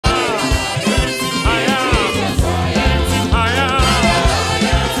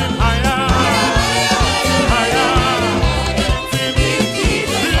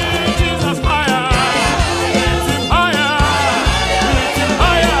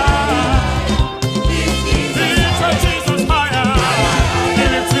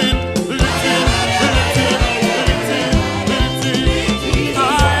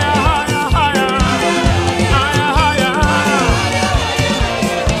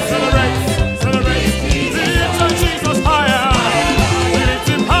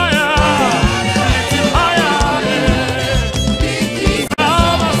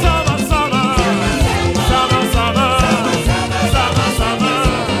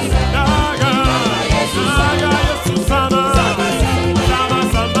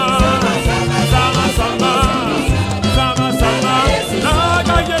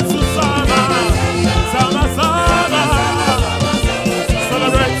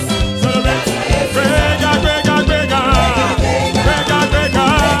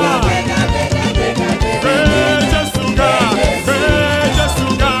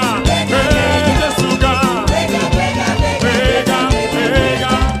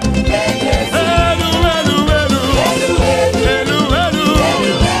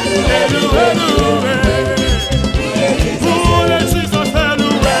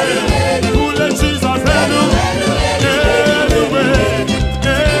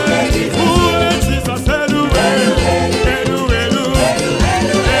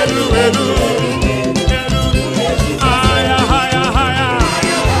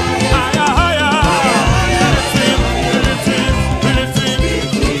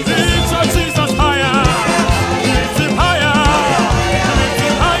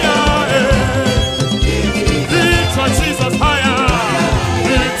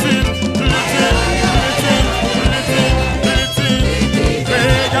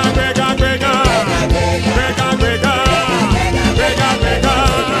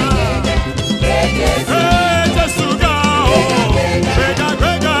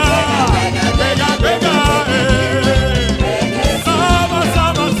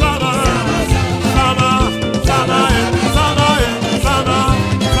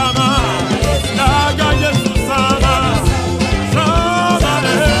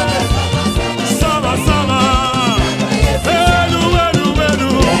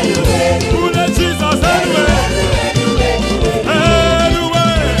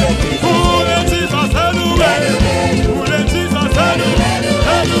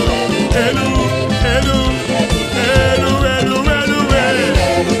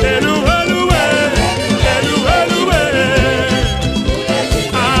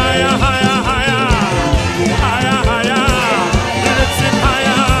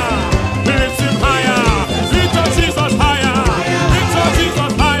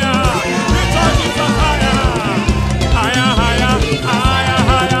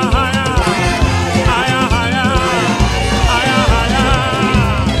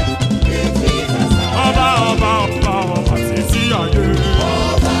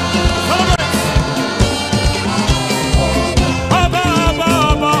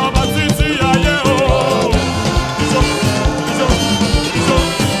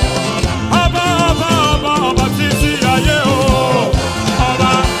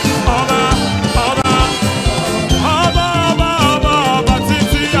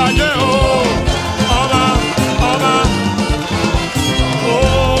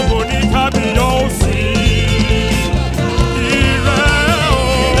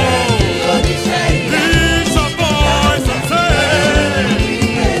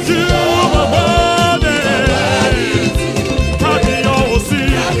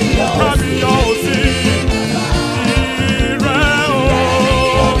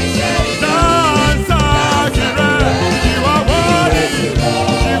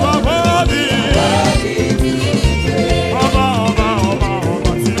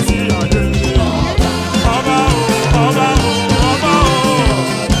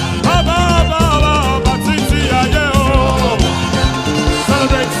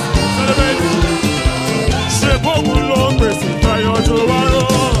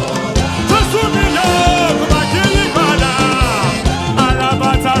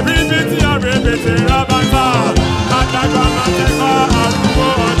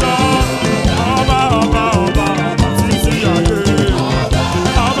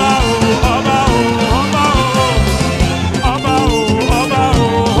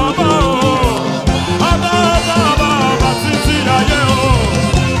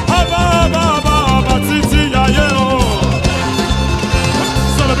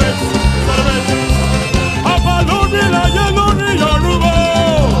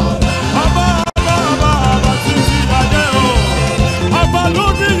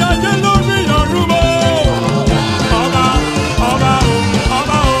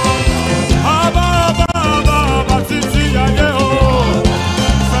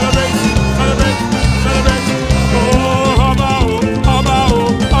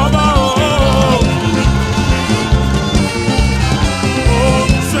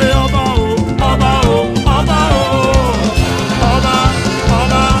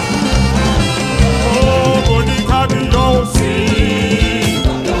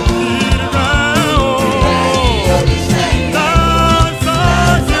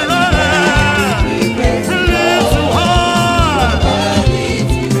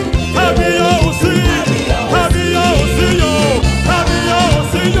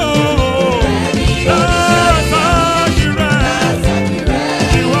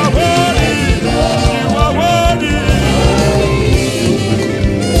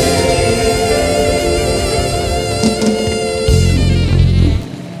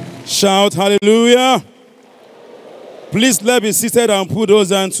Shout hallelujah. Please let's be seated and put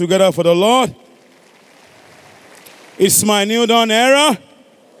those hands together for the Lord. It's my new dawn era.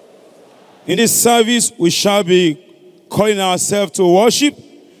 In this service, we shall be calling ourselves to worship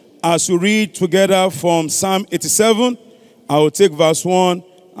as we read together from Psalm 87. I will take verse 1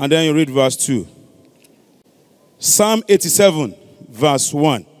 and then you read verse 2. Psalm 87, verse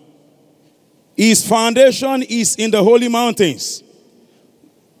 1. His foundation is in the holy mountains.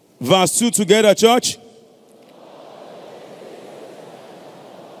 Verse 2 together, church.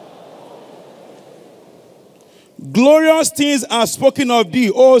 Glorious things are spoken of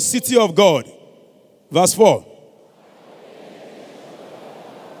thee, O city of God. Verse 4.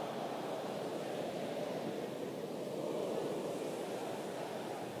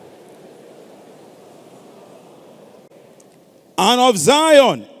 And of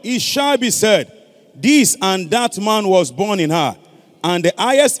Zion it shall be said, this and that man was born in her, and the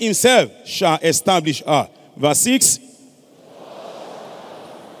highest himself shall establish her. Verse 6.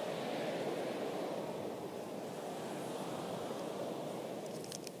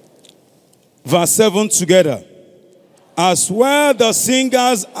 Verse 7 together. As well the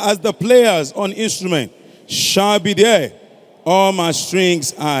singers as the players on instrument shall be there. All my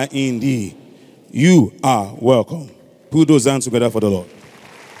strings are in thee. You are welcome. Put those hands together for the Lord.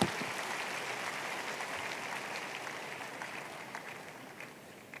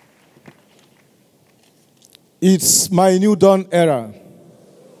 It's my new dawn era.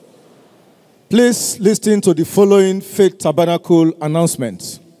 Please listen to the following Faith Tabernacle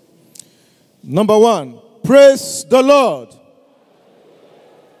announcements. Number 1, praise the Lord.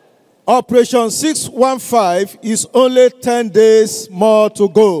 Operation 615 is only 10 days more to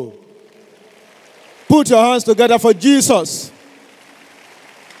go. Put your hands together for Jesus.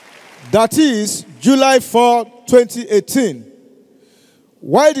 That is July 4, 2018.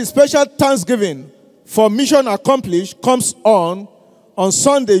 While the special Thanksgiving for Mission Accomplished comes on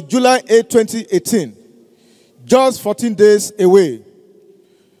Sunday, July 8, 2018, just 14 days away.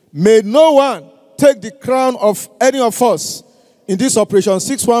 May no one take the crown of any of us in this Operation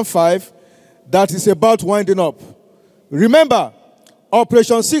 615 that is about winding up. Remember,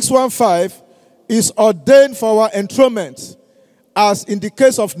 Operation 615 is ordained for our enthronement, as in the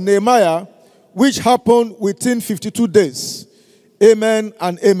case of Nehemiah, which happened within 52 days. Amen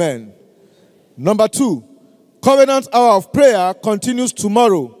and amen. Number 2, Covenant Hour of Prayer continues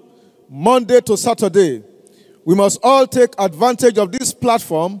tomorrow, Monday to Saturday. We must all take advantage of this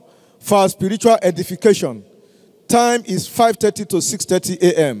platform for our spiritual edification. Time is 5:30 to 6:30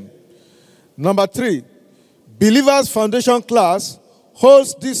 a.m. Number 3, Believers Foundation class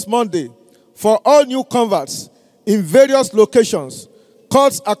holds this Monday for all new converts in various locations,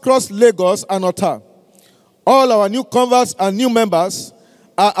 cuts across Lagos and Ota. All our new converts and new members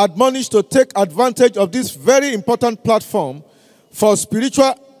are admonished to take advantage of this very important platform for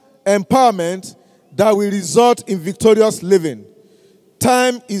spiritual empowerment that will result in victorious living.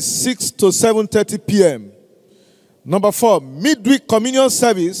 Time is 6 to 7:30 p.m. Number 4, midweek communion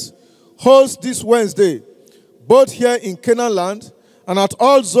service holds this Wednesday, both here in Canaanland and at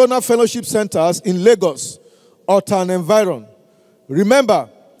all zonal fellowship centers in Lagos, Ota and environ. Remember,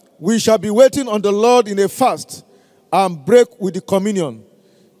 we shall be waiting on the Lord in a fast and break with the communion.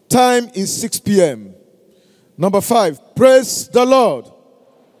 Time is 6 p.m. Number 5, praise the Lord.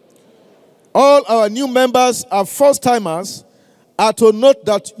 All our new members are first-timers are to note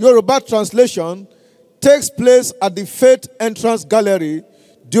that Yoruba translation takes place at the Faith Entrance Gallery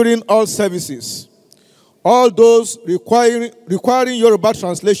during all services. All those requiring Yoruba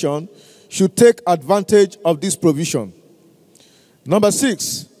translation should take advantage of this provision. Number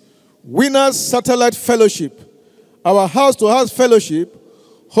 6, Winners Satellite Fellowship. Our house-to-house fellowship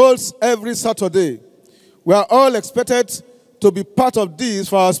holds every Saturday. We are all expected to be part of this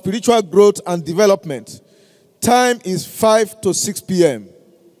for our spiritual growth and development. Time is 5 to 6 p.m.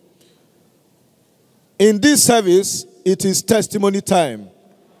 In this service, it is testimony time.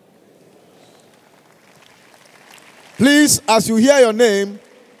 Please, as you hear your name,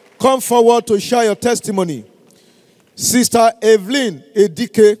 come forward to share your testimony. Sister Evelyn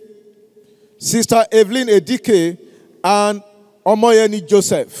Edike, and Omoyeni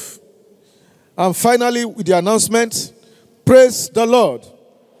Joseph. And finally, with the announcement, praise the Lord.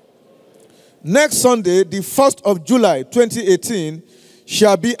 Next Sunday, the 1st of July, 2018,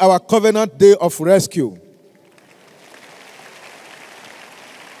 shall be our Covenant Day of Rescue.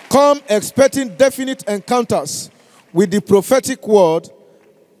 Come expecting definite encounters with the prophetic word.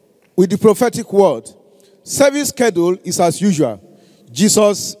 Service schedule is as usual.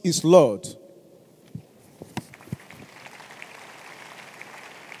 Jesus is Lord.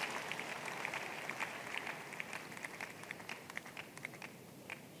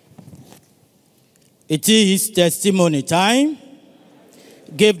 It is testimony time.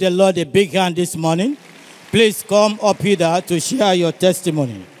 Give the Lord a big hand this morning. Please come up here to share your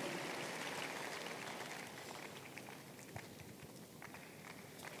testimony.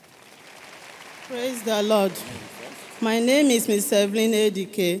 Praise the Lord. My name is Ms. Evelyn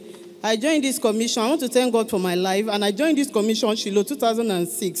Edike. I joined this commission. I want to thank God for my life. And I joined this commission Shiloh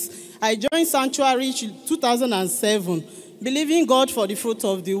 2006. I joined Sanctuary 2007, believing God for the fruit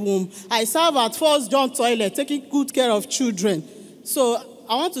of the womb. I serve at First John Toilet, taking good care of children. So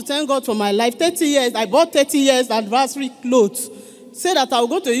I want to thank God for my life. 30 years, I bought 30 years anniversary clothes. Say that I will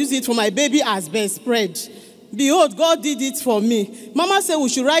go to use it for my baby as best spread. Behold, God did it for me. Mama said we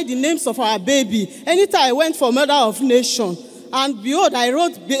should write the names of our baby. Anytime I went for Mother of Nation. And behold, I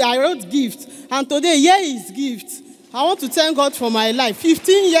wrote gift. And today, here is gift. I want to thank God for my life.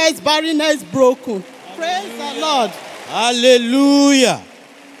 15 years, barrenness broken. Praise the Lord. Hallelujah.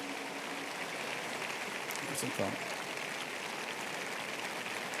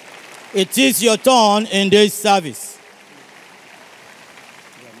 It is your turn in this service.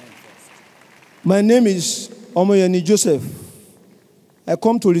 My name is Omoyeni Joseph. I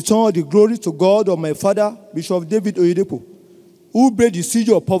come to return the glory to God of my father, Bishop David Oyedepo, who break the siege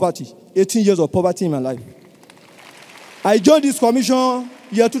of poverty, 18 years of poverty in my life. I joined this commission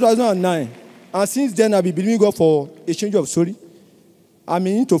year 2009, and since then I've been believing God for a change of story. I'm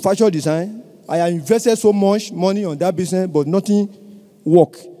into fashion design. I have invested so much money on that business, but nothing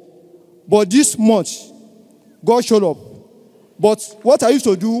worked. But this month, God showed up. But what I used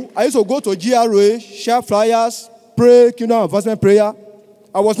to do, I used to go to GRA, share flyers, pray, kingdom advancement prayer.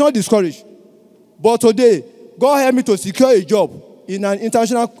 I was not discouraged. But today, God helped me to secure a job in an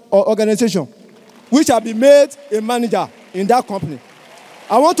international organization, which I've been made a manager in that company.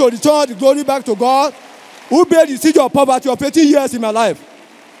 I want to return the glory back to God, who bear the siege of poverty of 18 years in my life.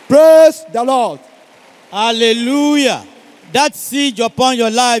 Praise the Lord. Hallelujah. That siege upon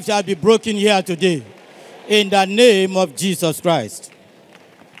your life shall be broken here today. In the name of Jesus Christ.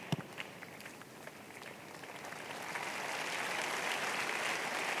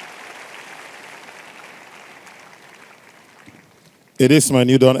 It is my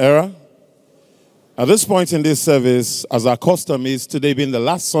new dawn era. At this point in this service, as our custom is, today being the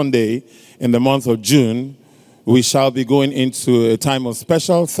last Sunday in the month of June, we shall be going into a time of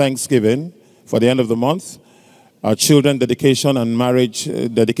special thanksgiving for the end of the month, our children dedication and marriage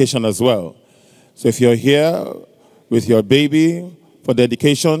dedication as well. So if you're here with your baby for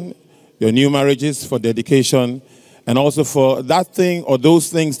dedication, your new marriages for dedication, and also for that thing or those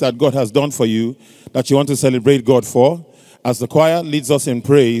things that God has done for you that you want to celebrate God for, as the choir leads us in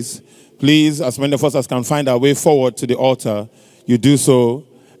praise, please, as many of us as can find our way forward to the altar, you do so,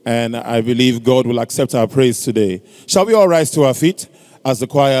 and I believe God will accept our praise today. Shall we all rise to our feet as the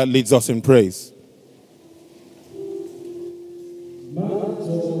choir leads us in praise?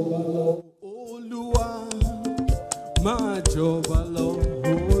 Majobalo Olúwa, Majobalo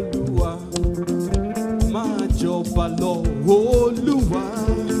Olúwa, Majobalo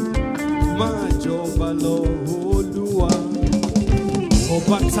Olúwa.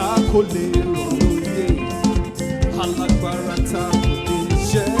 Ọba tá kò lè rọ̀ lóyè, alágbára tá kò lè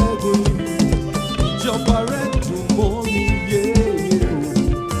ṣẹ́gun. Ìjọba rẹ̀ dùn mọ́ mi yéye o.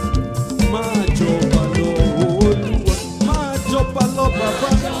 Majobalo Olúwa, Majobalo Baba.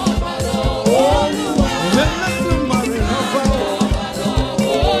 Olúwa.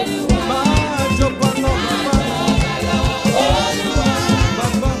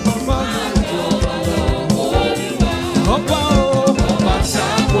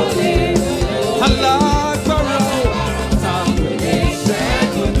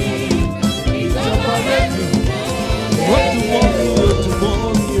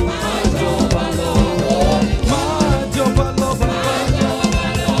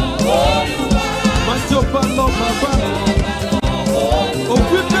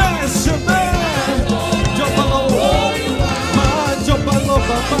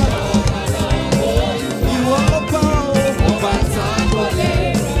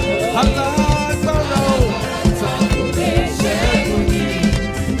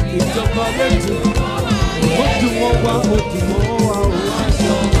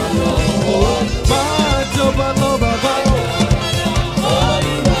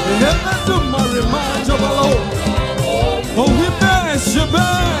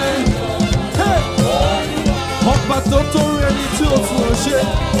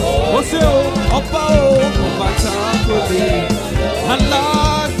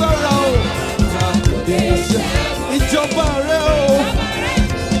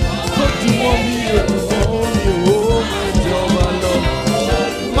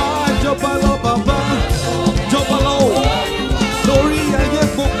 Baba.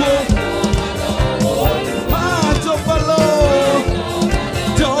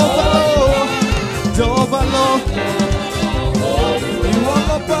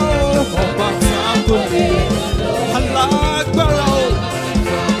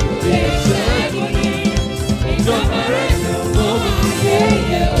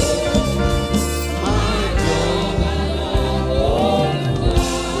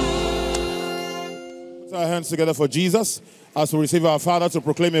 together for Jesus as we receive our Father to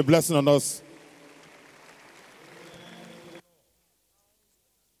proclaim a blessing on us.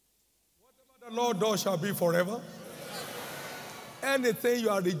 Whatever the Lord does shall be forever. Anything you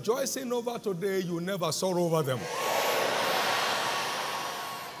are rejoicing over today, you never sorrow over them.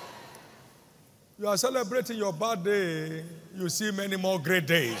 You are celebrating your birthday, you see many more great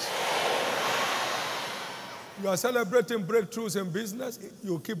days. You are celebrating breakthroughs in business,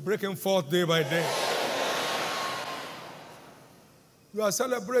 you keep breaking forth day by day. You are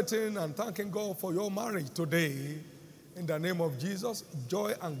celebrating and thanking God for your marriage today. In the name of Jesus,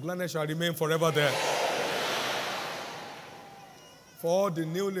 joy and gladness shall remain forever there. For all the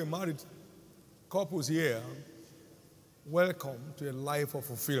newly married couples here, welcome to a life of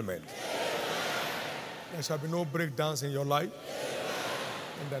fulfillment. There shall be no breakdowns in your life.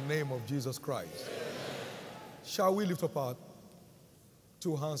 In the name of Jesus Christ. Shall we lift up our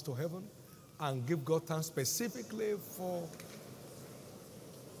two hands to heaven and give God thanks specifically for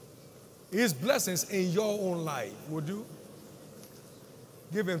His blessings in your own life? Would you?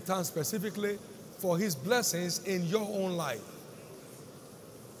 Give Him thanks specifically for His blessings in your own life.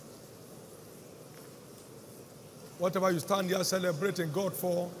 Whatever you stand here celebrating God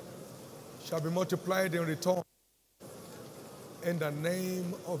for shall be multiplied in return. In the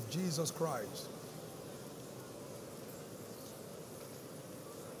name of Jesus Christ.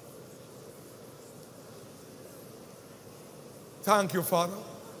 Thank you, Father,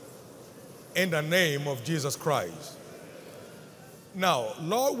 in the name of Jesus Christ. Now,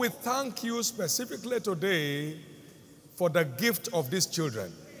 Lord, we thank you specifically today for the gift of these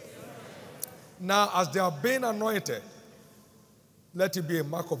children. Now, as they are being anointed, let it be a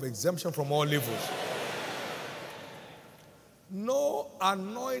mark of exemption from all evils. No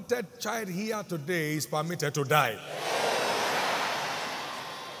anointed child here today is permitted to die.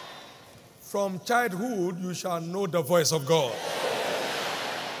 From childhood, you shall know the voice of God.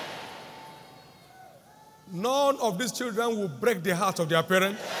 None of these children will break the heart of their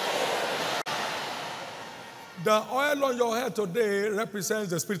parents. The oil on your head today represents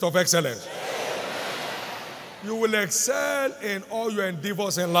the spirit of excellence. You will excel in all your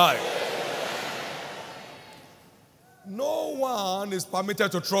endeavors in life. No one is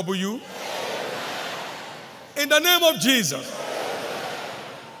permitted to trouble you. In the name of Jesus.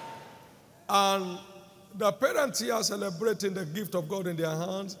 And the parents here celebrating the gift of God in their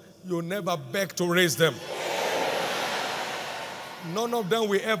hands, you never beg to raise them. None of them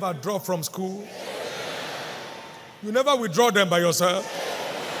will ever drop from school. You never withdraw them by yourself.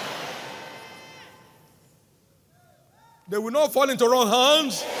 They will not fall into wrong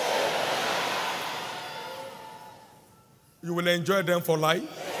hands. You will enjoy them for life.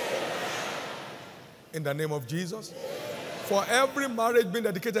 In the name of Jesus. For every marriage being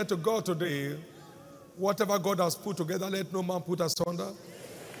dedicated to God today, whatever God has put together, let no man put asunder.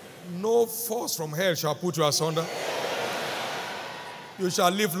 No force from hell shall put you asunder. You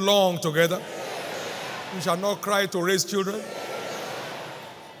shall live long together. You shall not cry to raise children.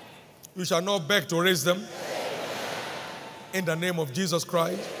 You shall not beg to raise them. In the name of Jesus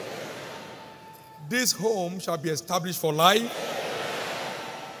Christ. This home shall be established for life.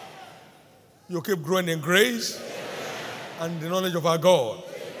 You keep growing in grace and the knowledge of our God.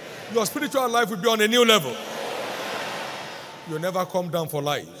 Your spiritual life will be on a new level. You'll never come down for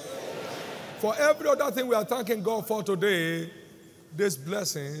life. For every other thing we are thanking God for today, these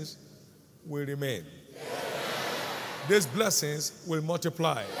blessings will remain. These blessings will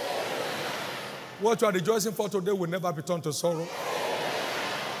multiply. What you are rejoicing for today will never be turned to sorrow.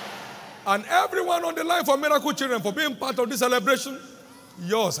 And everyone on the line for Miracle Children, for being part of this celebration,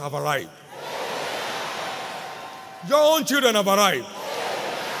 yours have arrived. Your own children have arrived.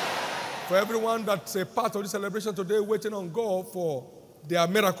 For everyone that's a part of this celebration today, waiting on God for their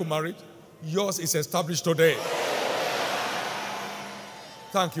miracle marriage, yours is established today.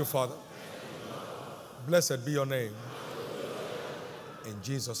 Thank you, Father. Blessed be your name. In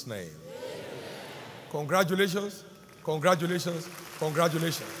Jesus' name. Congratulations, congratulations,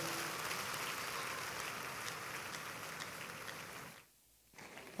 congratulations.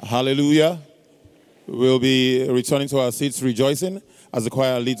 Hallelujah. We'll be returning to our seats rejoicing as the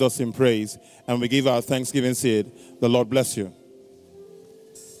choir leads us in praise. And we give our thanksgiving seed. The Lord bless you.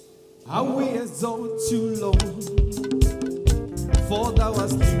 I will exalt you, Lord, for thou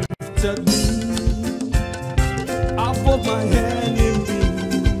hast lifted me above my enemies.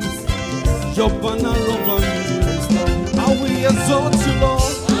 Your banner over me is long. I will exalt you, Lord.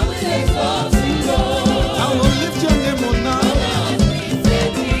 I will exalt you, Lord. I will lift your name on high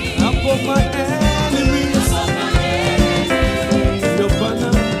above my enemies. Your banner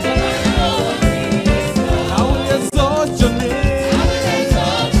over me is long. I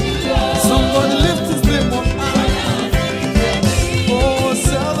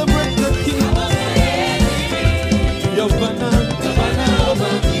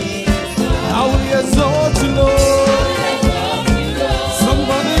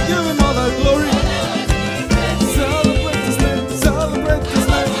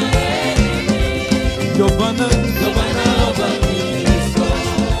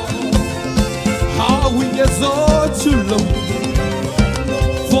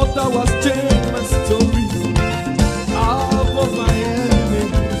For thou hast changed my story. Out of my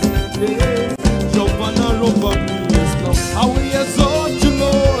enemies. Yeah. Your banner over me is come. I will exalt you,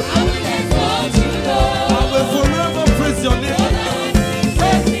 Lord. I will exalt you, Lord. I will forever praise your name.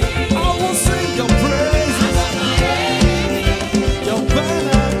 I will sing your praises. Your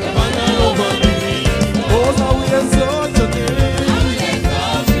banner over me. Oh, I will exalt your name.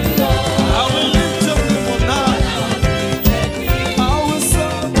 I will lift your name on high. I will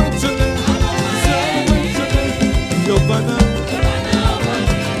celebrate your name. Celebrate your name. Your banner.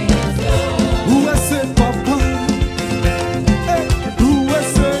 Who has said, Papa? Hey, who has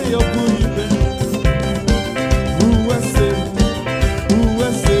said your baby? Who has said? Who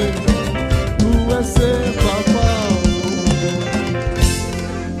has said? Who has said, Papa?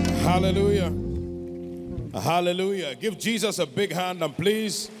 Hallelujah. Hallelujah. Give Jesus a big hand and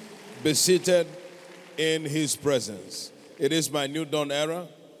please be seated in his presence. It is my new dawn era.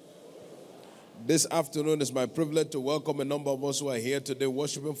 This afternoon is my privilege to welcome a number of us who are here today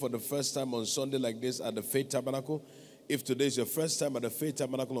worshiping for the first time on Sunday like this at the Faith Tabernacle. If today is your first time at the Faith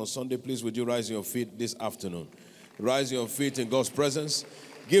Tabernacle on Sunday, please would you rise on your feet this afternoon. Rise on your feet in God's presence.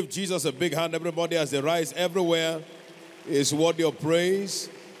 Give Jesus a big hand, everybody, as they rise everywhere. Is worthy of praise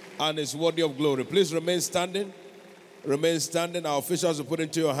and is worthy of glory. Please remain standing. Remain standing. Our officials will put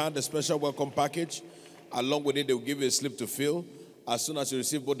into your hand a special welcome package. Along with it, they will give you a slip to fill. As soon as you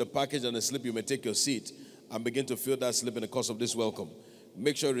receive both the package and the slip, you may take your seat and begin to fill that slip in the course of this welcome.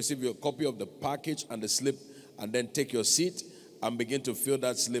 Make sure you receive your copy of the package and the slip, and then take your seat and begin to fill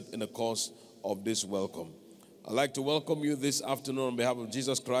that slip in the course of this welcome. I'd like to welcome you this afternoon on behalf of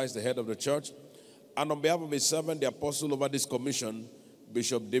Jesus Christ, the head of the church, and on behalf of his servant, the apostle over this commission,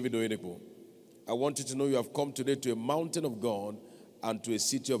 Bishop David Oyedepo. I want you to know you have come today to a mountain of God and to a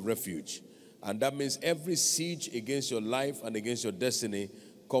city of refuge. And that means every siege against your life and against your destiny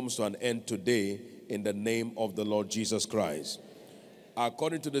comes to an end today in the name of the Lord Jesus Christ.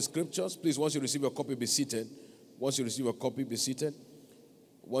 According to the scriptures, please, once you receive your copy, be seated. Once you receive your copy, be seated.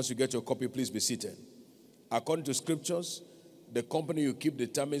 Once you get your copy, please be seated. According to scriptures, the company you keep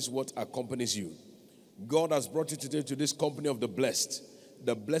determines what accompanies you. God has brought you today to this company of the blessed.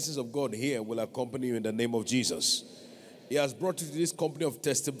 The blessings of God here will accompany you in the name of Jesus. He has brought you to this company of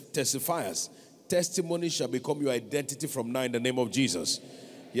testifiers. Testimony shall become your identity from now in the name of Jesus.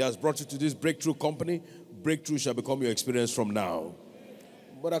 He has brought you to this breakthrough company. Breakthrough shall become your experience from now.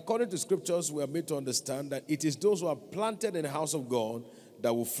 But according to scriptures, we are made to understand that it is those who are planted in the house of God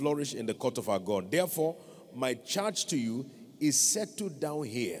that will flourish in the court of our God. Therefore, my charge to you is settle down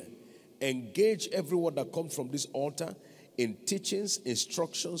here. Engage every word that comes from this altar in teachings,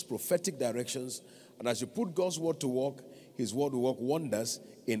 instructions, prophetic directions. And as you put God's word to work, his word will work wonders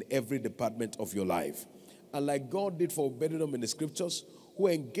in every department of your life. And like God did for Obed-Edom in the scriptures, who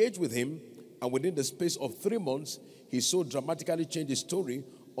engaged with him, and within the space of 3 months, he so dramatically changed his story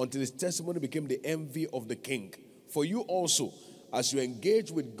until his testimony became the envy of the king. For you also, as you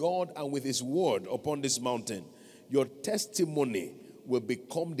engage with God and with his word upon this mountain, your testimony will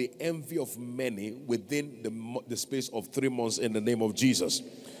become the envy of many within the space of 3 months in the name of Jesus.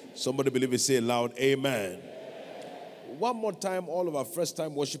 Somebody believe it, say loud, amen. One more time, all of our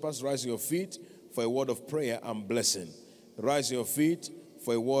first-time worshipers, rise on your feet for a word of prayer and blessing. Rise on your feet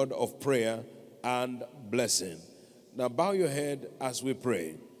for a word of prayer and blessing. Now bow your head as we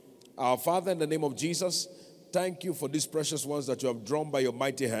pray. Our Father, in the name of Jesus, thank you for these precious ones that you have drawn by your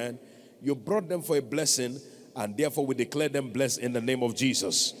mighty hand. You brought them for a blessing, and therefore we declare them blessed in the name of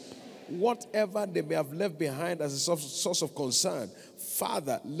Jesus. Whatever they may have left behind as a source of concern,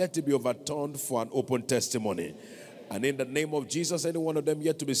 Father, let it be overturned for an open testimony. And in the name of Jesus, any one of them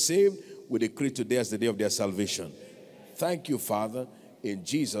yet to be saved, we decree today as the day of their salvation. Thank you, Father. In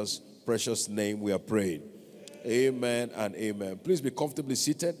Jesus' precious name we are praying. Amen and amen. Please be comfortably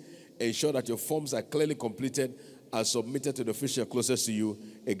seated. Ensure that your forms are clearly completed and submitted to the official closest to you.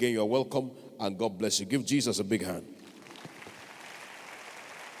 Again, you are welcome and God bless you. Give Jesus a big hand.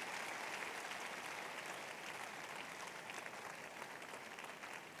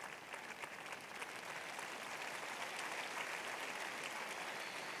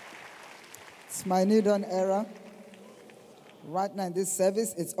 It's my new dawn era. Right now in this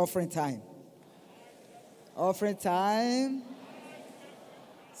service, it's offering time. Offering time.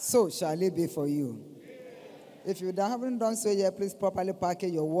 So shall it be for you. If you haven't done so yet, please properly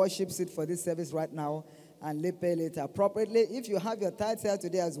package your worship seat for this service right now and pay later appropriately. If you have your tithes here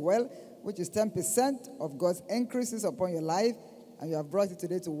today as well, which is 10% of God's increases upon your life, and you have brought it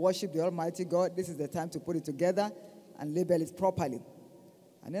today to worship the Almighty God, this is the time to put it together and label it properly.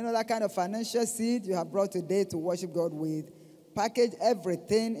 And another kind of financial seed you have brought today to worship God with, package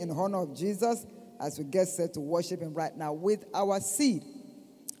everything in honor of Jesus as we get set to worship him right now with our seed.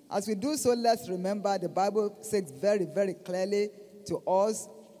 As we do so, let's remember the Bible says very, very clearly to us,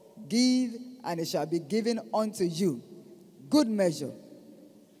 give and it shall be given unto you. Good measure,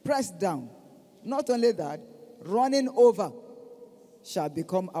 pressed down. Not only that, running over shall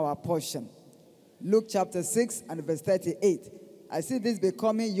become our portion. Luke chapter 6 and verse 38. I see this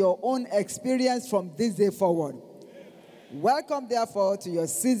becoming your own experience from this day forward. Welcome, therefore, to your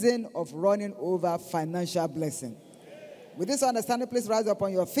season of running over financial blessing. With this understanding, please rise up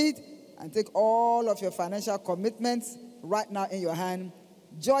on your feet and take all of your financial commitments right now in your hand.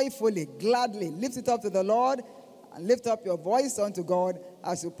 Joyfully, gladly, lift it up to the Lord and lift up your voice unto God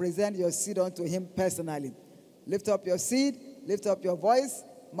as you present your seed unto him personally. Lift up your seed, lift up your voice,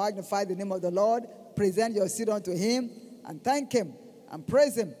 magnify the name of the Lord, present your seed unto him, and thank him and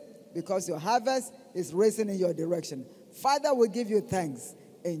praise him because your harvest is racing in your direction. Father, we give you thanks.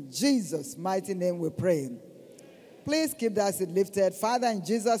 In Jesus' mighty name we pray. Please keep that seed lifted. Father, in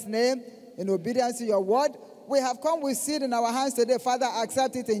Jesus' name, in obedience to your word, we have come with seed in our hands today. Father,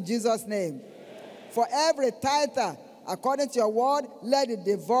 accept it in Jesus' name. For every tither, according to your word, let the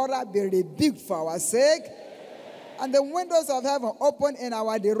devourer be rebuked for our sake, and the windows of heaven open in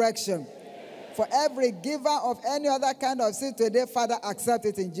our direction. For every giver of any other kind of seed today, Father, accept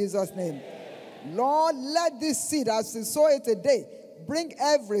it in Jesus' name. Lord, let this seed, as we sow it today, bring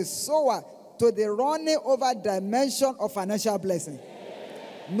every sower to the running over dimension of financial blessing.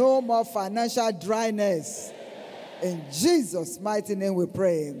 No more financial dryness. In Jesus' mighty name we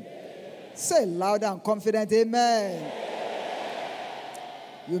pray. Say loud and confident, amen.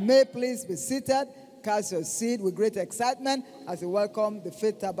 You may please be seated. Cast your seed with great excitement as we welcome the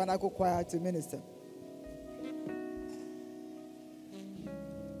Faith Tabernacle Choir to minister.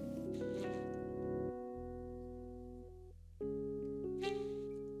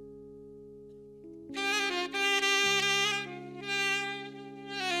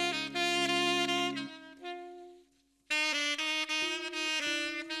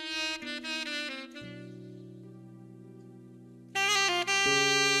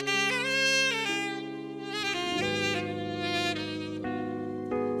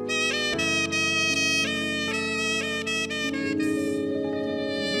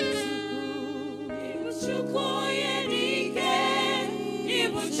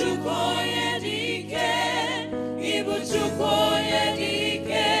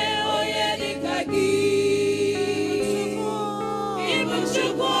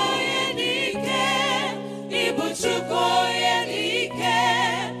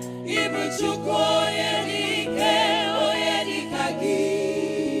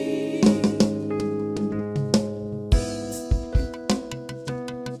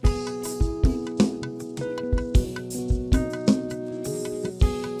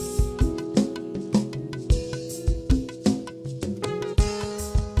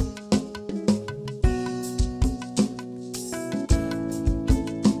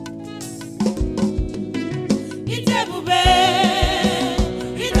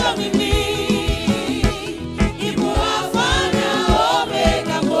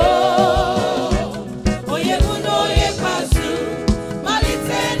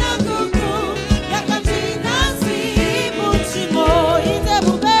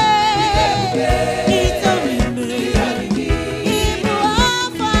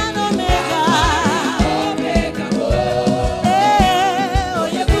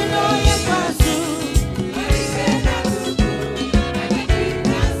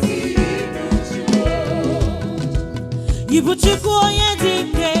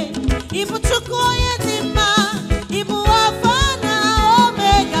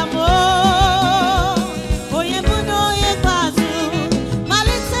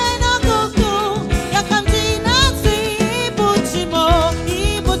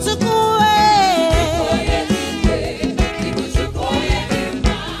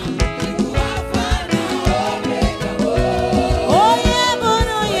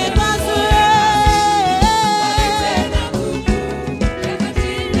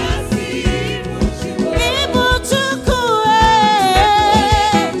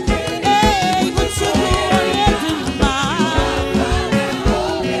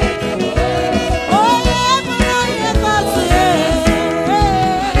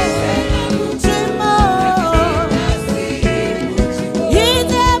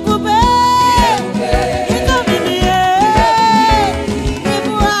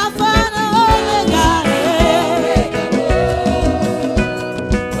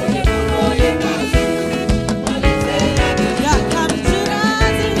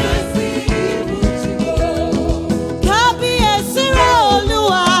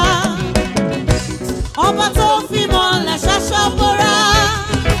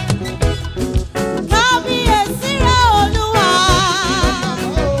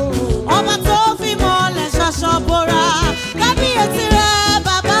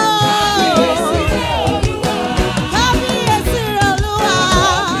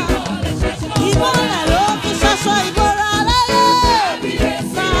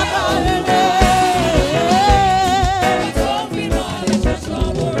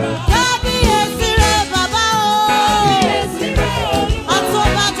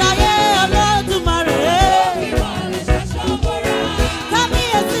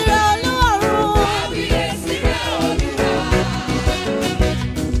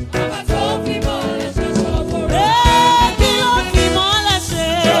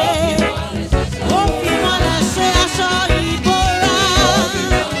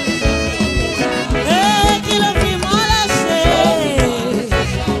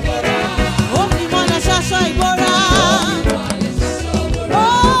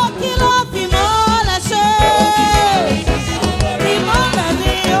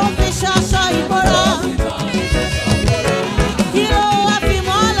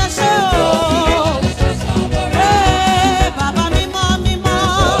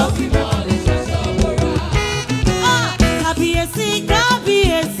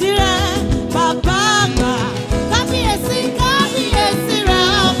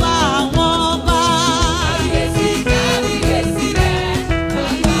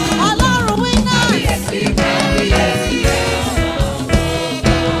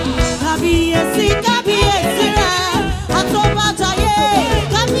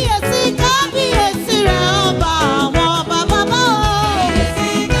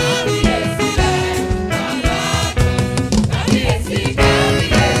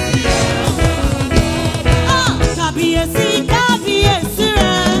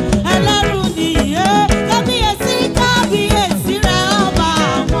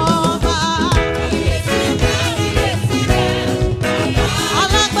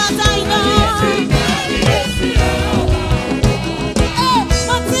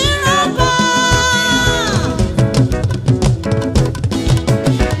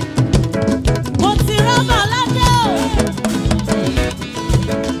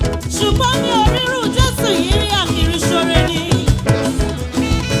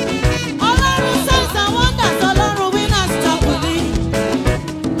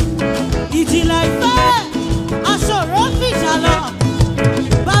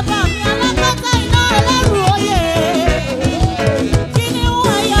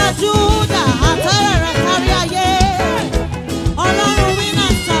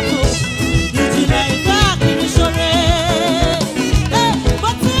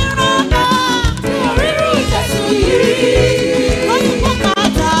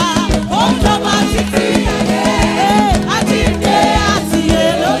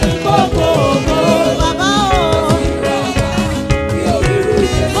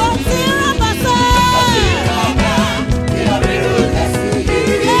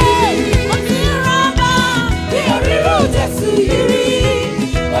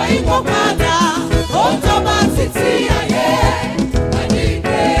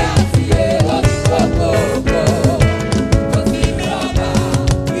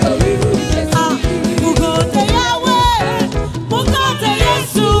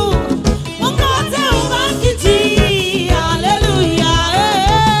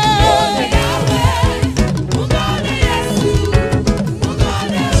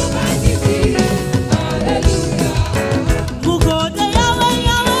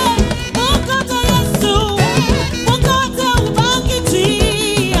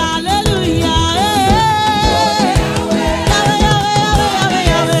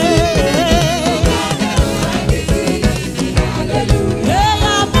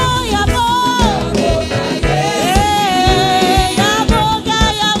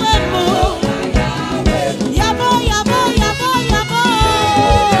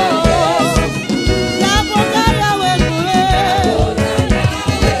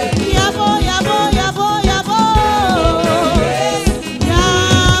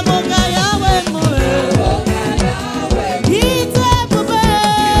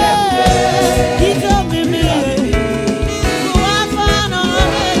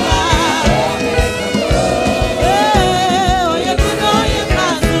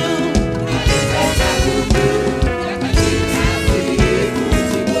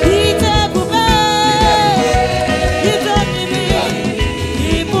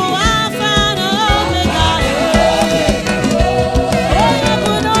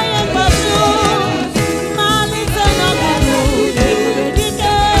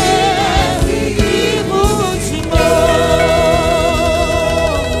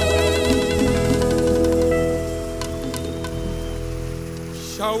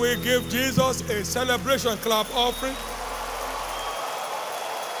 a celebration clap offering.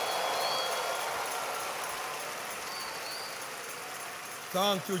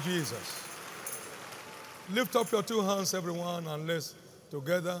 Thank you, Jesus. Lift up your two hands, everyone, and let's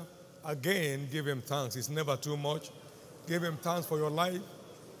together again give him thanks. It's never too much. Give him thanks for your life.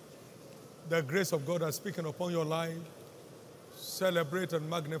 The grace of God is speaking upon your life. Celebrate and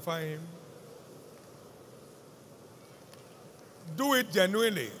magnify him. Do it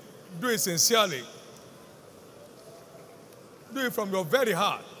genuinely. Do it sincerely. Do it from your very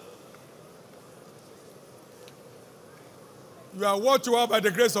heart. You are what you are by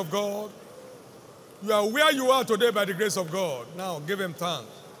the grace of God. You are where you are today by the grace of God. Now give him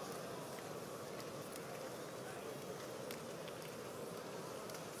thanks.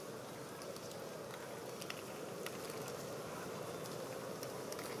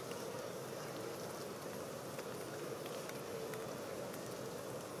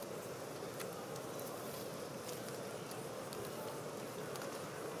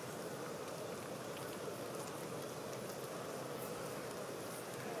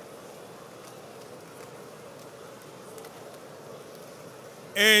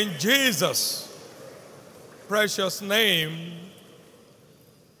 In Jesus' precious name,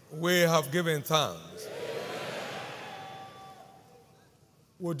 we have given thanks.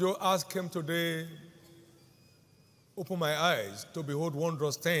 Would you ask him today, open my eyes to behold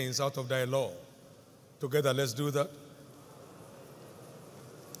wondrous things out of thy law? Together, let's do that.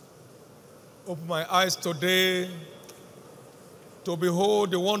 Open my eyes today to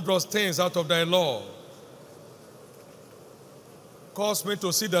behold the wondrous things out of thy law. Cause me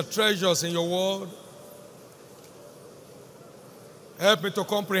to see the treasures in your word. Help me to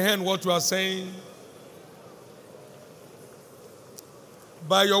comprehend what you are saying.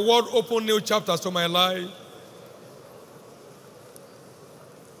 By your word, open new chapters to my life.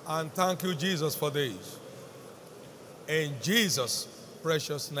 And thank you, Jesus, for this. In Jesus'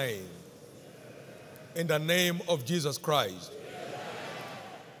 precious name. In the name of Jesus Christ.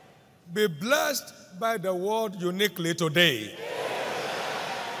 Be blessed by the word uniquely today.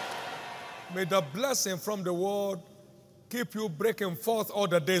 May the blessing from the word keep you breaking forth all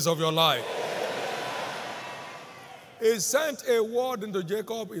the days of your life. He sent a word into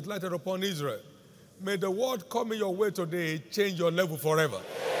Jacob, it lighted upon Israel. May the word coming your way today change your level forever.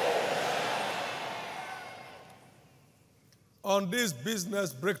 On this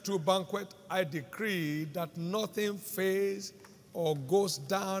business breakthrough banquet, I decree that nothing fails or goes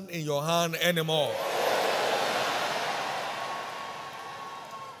down in your hand anymore.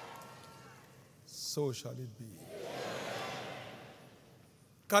 So shall it be.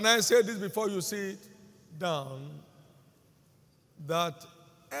 Can I say this before you sit down? That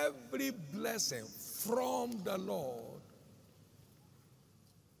every blessing from the Lord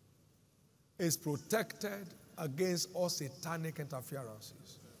is protected against all satanic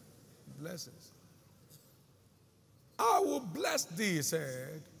interferences. Blessings. I will bless thee, he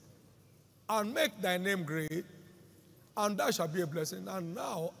said, and make thy name great, and that shall be a blessing. And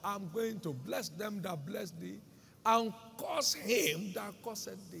now I'm going to bless them that bless thee, and curse him that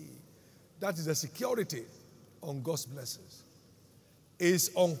curseth thee. That is the security on God's blessings. It's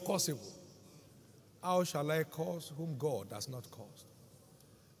uncursable. How shall I curse whom God has not cursed?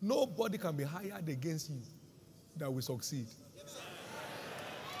 Nobody can be hired against you that will succeed.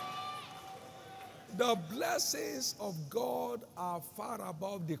 The blessings of God are far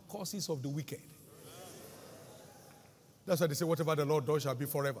above the curses of the wicked. That's why they say, whatever the Lord does shall be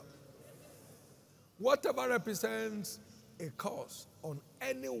forever. Whatever represents a curse on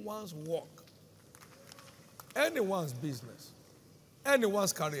anyone's work, anyone's business,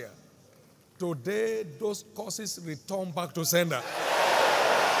 anyone's career, today those curses return back to sender.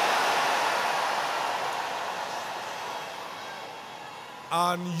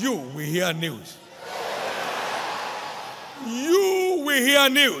 And you will hear news. You will hear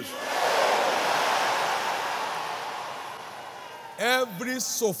news. Every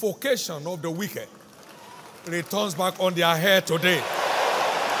suffocation of the wicked returns back on their head today.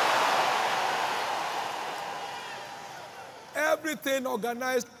 Everything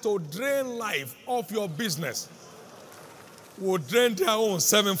organized to drain life of your business will drain their own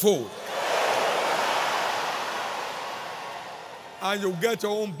sevenfold. And you get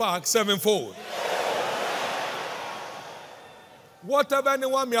your own back sevenfold. Whatever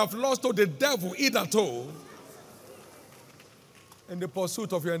anyone may have lost to the devil hitherto, in the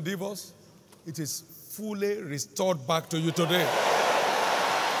pursuit of your endeavors, it is fully restored back to you today.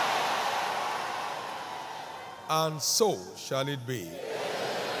 And so shall it be.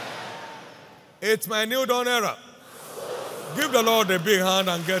 It's my new dawn era. Give the Lord a big hand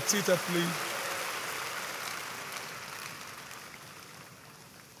and get seated, please.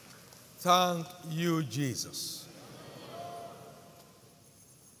 Thank you, Jesus.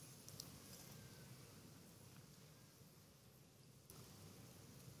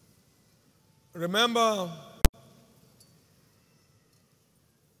 Remember,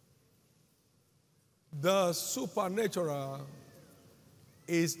 the supernatural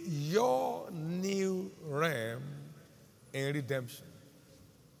is your new realm in redemption.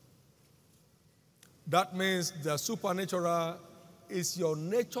 That means the supernatural is your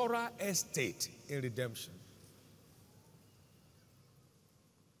natural estate in redemption.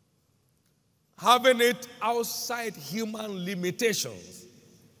 Having it outside human limitations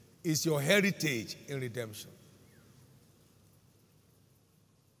is your heritage in redemption.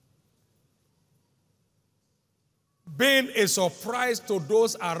 Being a surprise to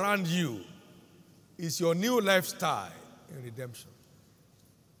those around you is your new lifestyle in redemption.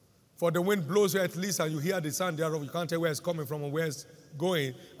 For the wind blows where it leads and you hear the sound thereof, you can't tell where it's coming from and where it's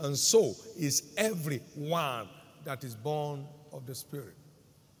going. And so is everyone that is born of the Spirit.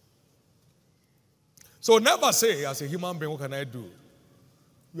 So never say, as a human being, what can I do?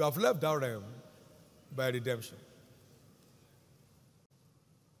 You have left that realm by redemption.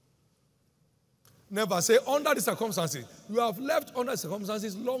 Never say, under the circumstances. You have left under the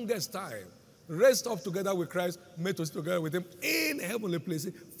circumstances longest time. Raised up together with Christ, made to sit together with Him in heavenly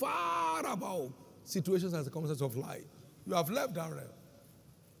places, far above situations and circumstances of life. You have left that realm.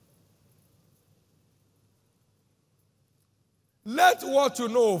 Let what you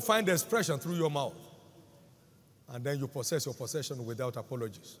know find expression through your mouth. And then you possess your possession without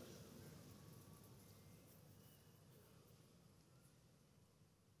apologies.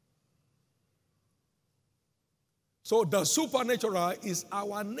 So the supernatural is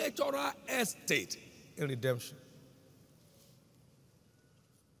our natural estate in redemption.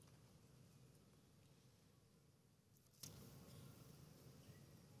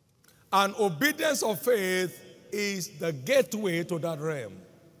 And obedience of faith is the gateway to that realm.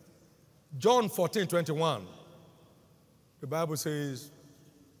 John 14:21. The Bible says,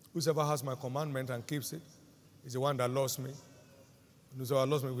 whosoever has my commandment and keeps it is the one that loves me. And whosoever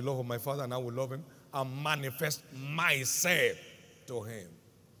loves me will love my Father, and I will love him and manifest myself to him.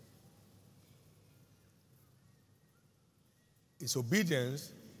 It's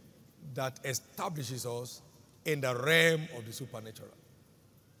obedience that establishes us in the realm of the supernatural.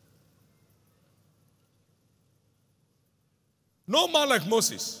 No man like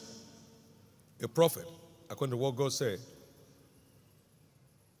Moses, a prophet, according to what God said.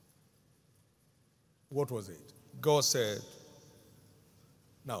 What was it? God said,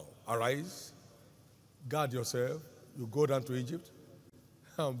 now arise, guard yourself, you go down to Egypt,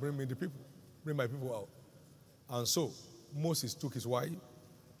 and bring me the people, bring my people out. And so Moses took his wife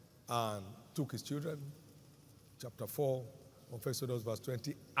and took his children, chapter 4 of Exodus verse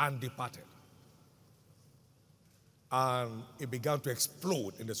 20, and departed. And it began to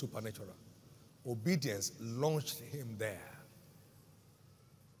explode in the supernatural. Obedience launched him there.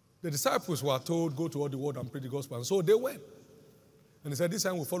 The disciples were told, go to all the world and preach the gospel. And so they went. And he said, this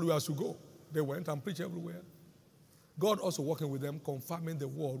time we'll follow you as you go. They went and preached everywhere. God also working with them, confirming the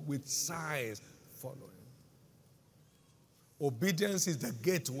word with signs following. Obedience is the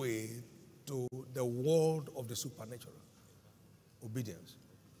gateway to the world of the supernatural. Obedience.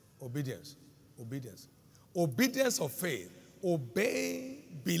 Obedience. Obedience. Obedience of faith. Obey,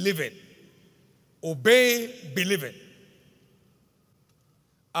 believing. Obey, believing.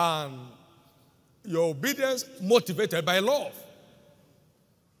 And your obedience motivated by love.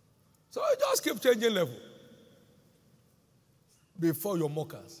 So you just keep changing level. Before your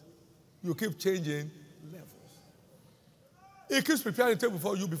mockers, you keep changing levels. He keeps preparing the table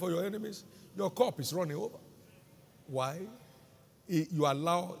for you before your enemies. Your cup is running over. Why? You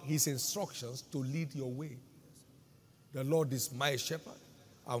allow his instructions to lead your way. The Lord is my shepherd.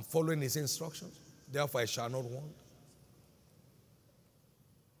 I'm following his instructions. Therefore I shall not want.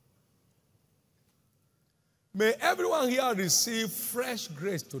 May everyone here receive fresh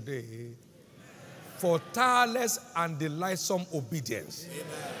grace today for tireless and delightsome obedience. Amen.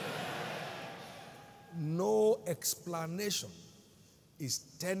 No explanation is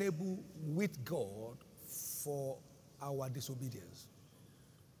tenable with God for our disobedience.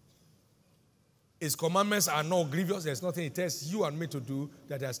 His commandments are not grievous. There's nothing he tells you and me to do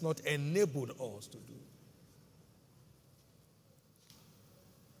that has not enabled us to do.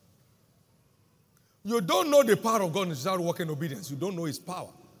 You don't know the power of God until you start walking in obedience. You don't know his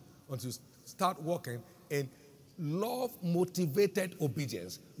power until you start walking in love-motivated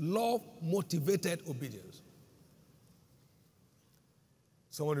obedience. Love-motivated obedience.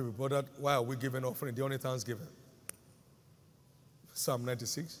 Someone will be bothered, why are we giving offering? The only thanksgiving. Psalm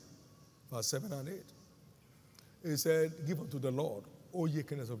 96. verse 7 and 8. He said, give unto the Lord, O ye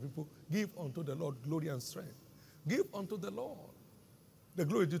kingdoms of people, give unto the Lord glory and strength. Give unto the Lord the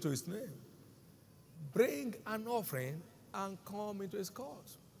glory due to his name. Bring an offering and come into his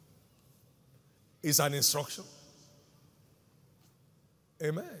cause. It's an instruction.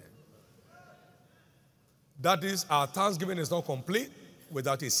 Amen. That is, our thanksgiving is not complete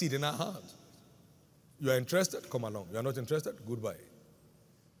without a seed in our hand. You are interested? Come along. You are not interested? Goodbye.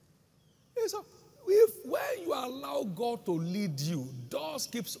 So, when you allow God to lead you, doors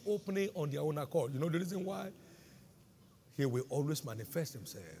keeps opening on their own accord. You know the reason why? He will always manifest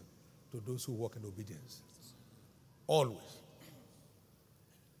himself to those who walk in obedience. Always.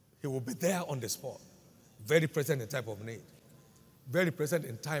 He will be there on the spot. Very present in time of need. Very present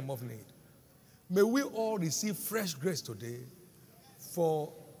in time of need. May we all receive fresh grace today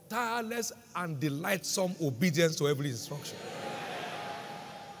for tireless and delightsome obedience to every instruction.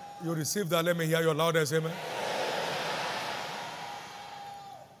 You receive that? Let me hear your loudest amen.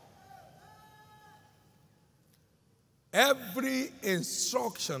 Every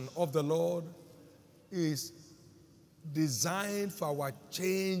instruction of the Lord is designed for our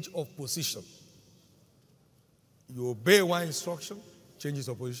change of position. You obey one instruction, changes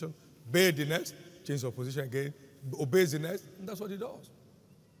of position. Obey the next, change of position again. Obeys the next, and that's what he does.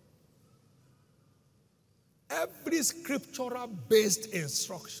 Every scriptural-based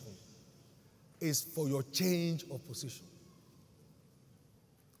instruction is for your change of position.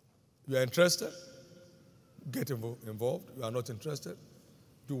 You are interested? Get involved. You are not interested?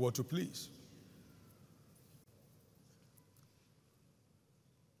 Do what you please.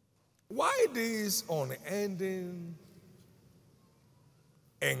 Why this unending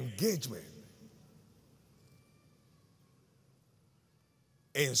engagement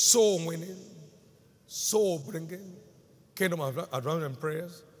in soul winning, soul bringing, kingdom advancement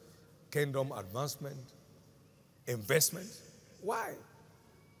prayers, kingdom advancement, investment? Why?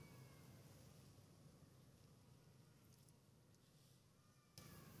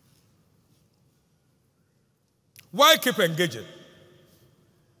 Why keep engaging?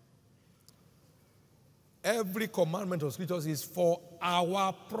 Every commandment of scriptures is for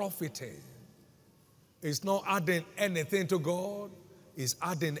our profiting. It's not adding anything to God. It's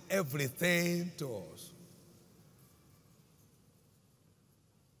adding everything to us.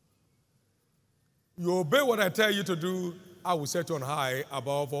 You obey what I tell you to do, I will set you on high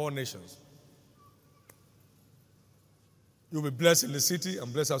above all nations. You'll be blessed in the city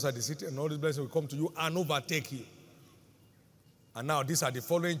and blessed outside the city, and all these blessings will come to you and overtake you. And now these are the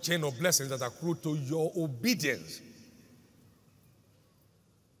following chain of blessings that accrue to your obedience.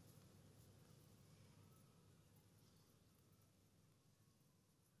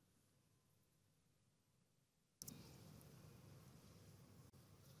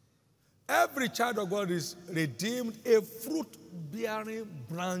 Every child of God is redeemed a fruit-bearing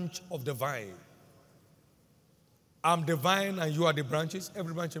branch of the vine. I'm the vine and you are the branches.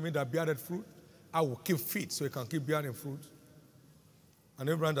 Every branch in me that beareth fruit, I will keep fit so it can keep bearing fruit. And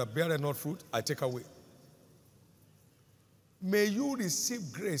every branch that beareth not fruit, I take away. May you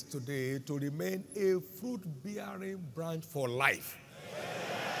receive grace today to remain a fruit-bearing branch for life.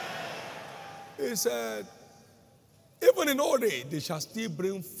 He said, even in old age, they shall still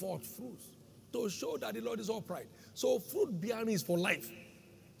bring forth fruits to show that the Lord is upright. So fruit bearing is for life.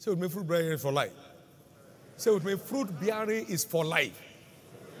 Say with me, fruit bearing is for life. Say with me, fruit bearing is for life.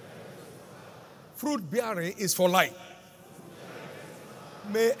 Fruit bearing is for life.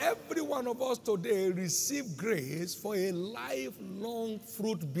 May every one of us today receive grace for a lifelong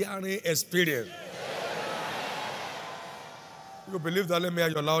fruit bearing experience. You believe that? Let me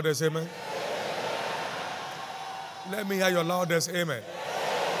hear your loudest amen. Let me hear your loudest amen.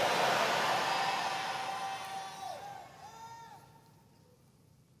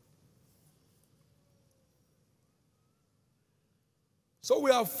 So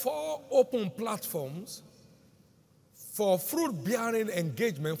we have 4 open platforms for fruit-bearing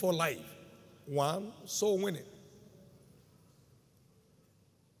engagement for life. 1, soul winning.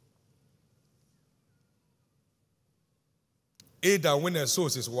 He that winneth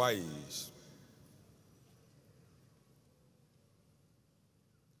souls is wise.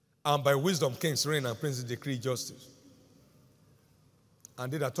 And by wisdom kings reign and princes decree justice.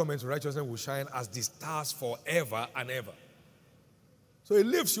 And they that torment righteousness will shine as the stars forever and ever. So it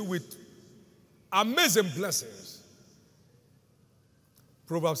leaves you with amazing blessings.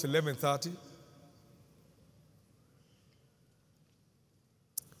 Proverbs 11:30.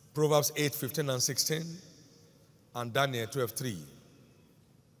 Proverbs 8:15 and 16. And Daniel 12:3.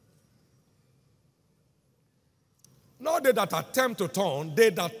 Not the they that attempt to turn, they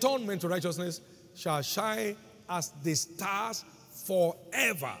that turn men to righteousness, shall shine as the stars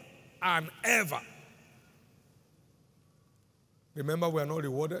forever and ever. Remember, we are not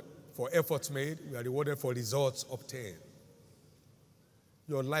rewarded for efforts made. We are rewarded for results obtained.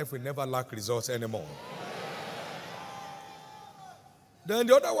 Your life will never lack results anymore. Then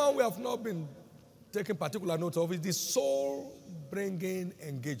the other one we have not been taking particular note of is the soul-bringing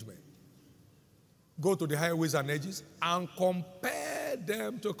engagement. Go to the highways and edges and compel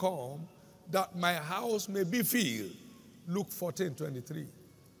them to come, that my house may be filled. Luke 14:23.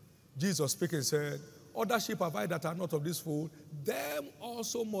 Jesus speaking said, other sheep have I that are not of this fold, them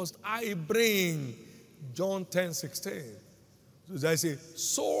also must I bring. John 10:16. So there is a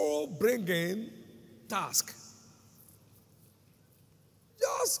soul-bringing task.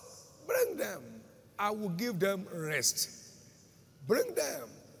 Just bring them. I will give them rest. Bring them.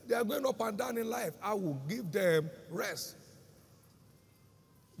 They are going up and down in life. I will give them rest.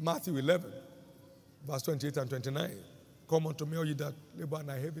 Matthew 11, verse 28 and 29. Come unto me, all ye that labor and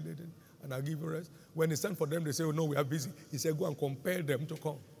are heavy laden, and I'll give you rest. When he sent for them, they say, oh no, we are busy. He said, go and compel them to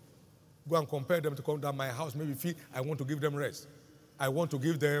come. Go and compel them to come, that my house may be filled. I want to give them rest. I want to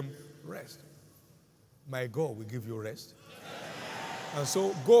give them rest. My God will give you rest. And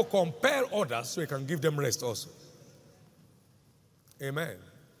so go compel others so you can give them rest also. Amen.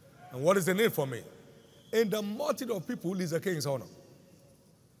 And what is the need for me? In the multitude of people is the king's honor.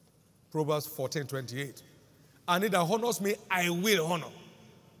 Proverbs 14:28. And he that honors me, I will honor.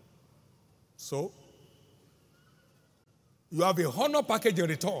 So, you have a honor package in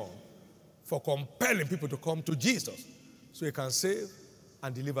return for compelling people to come to Jesus so he can save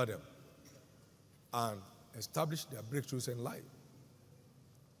and deliver them and establish their breakthroughs in life.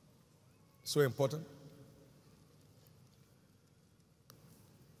 So important.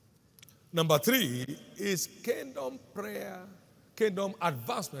 Number 3 is kingdom prayer, kingdom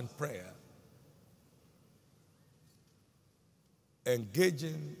advancement prayer.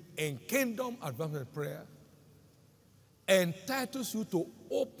 Engaging in kingdom advancement prayer entitles you to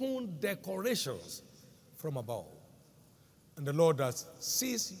open decorations from above. And the Lord that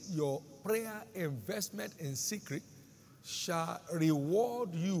sees your prayer investment in secret shall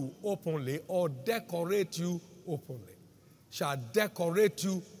reward you openly or decorate you openly. Shall decorate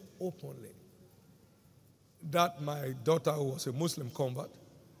you openly. That my daughter who was a Muslim convert,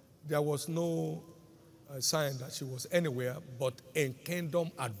 there was no sign that she was anywhere but in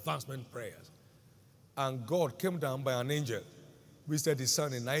kingdom advancement prayers. And God came down by an angel, visited his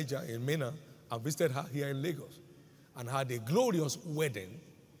son in Niger, in Mina, and visited her here in Lagos, and had a glorious wedding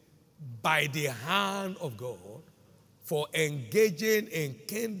by the hand of God for engaging in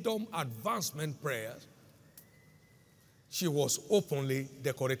kingdom advancement prayers. She was openly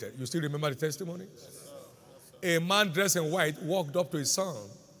decorated. You still remember the testimony? Yes, a man dressed in white walked up to his son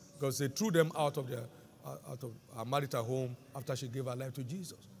because they threw them out of her marital home after she gave her life to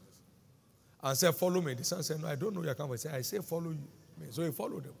Jesus. And said, follow me. The son said, no, I don't know your coming. I say, follow you. So he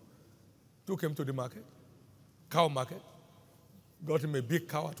followed them. Took him to the market, cow market. Got him a big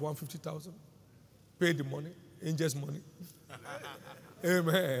cow at 150,000. Paid the money, angels' money.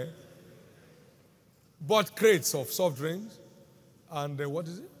 Amen. Bought crates of soft drinks and what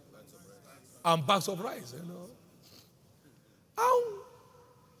is it? And bags of rice, you know.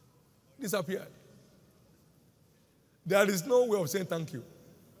 Disappeared. There is no way of saying thank you.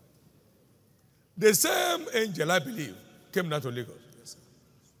 The same angel, I believe, came down to Lagos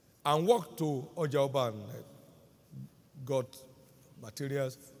and walked to Ojaoba and got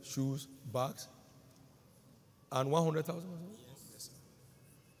materials, shoes, bags, and 100,000.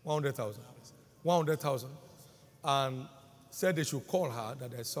 100,000. 100,000. And said they should call her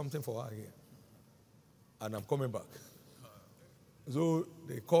that there's something for her here. And I'm coming back. So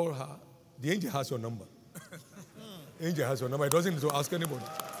they call her. The angel has your number. Angel has your number. He doesn't need to ask anybody.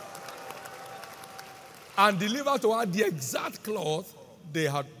 And deliver to her the exact cloth they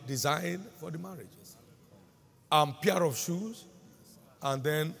had designed for the marriage. And pair of shoes, and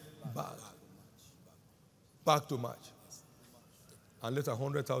then bag. Back to match. And later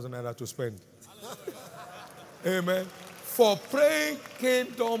 100,000 naira to spend. Amen. For praying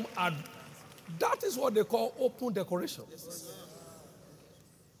kingdom, and that is what they call open decoration.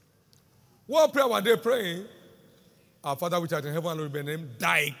 What prayer were they praying? Our Father which art in heaven, hallowed be thy name.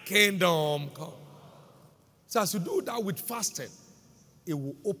 Thy kingdom come. So as you do that with fasting, it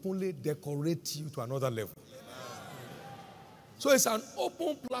will openly decorate you to another level. So it's an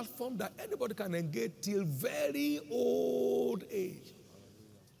open platform that anybody can engage till very old age.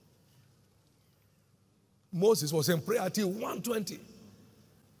 Moses was in prayer till 120.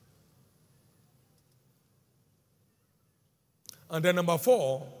 And then number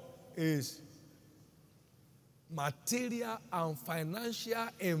 4 is material and financial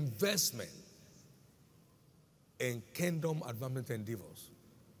investment in kingdom advancement endeavors.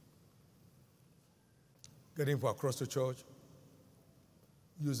 Getting people across the church,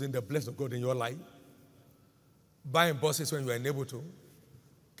 using the blessing of God in your life, buying buses when you are unable to,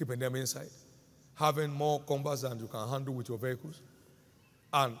 keeping them inside, having more combats than you can handle with your vehicles,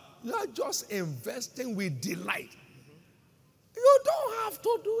 and you are just investing with delight. You don't have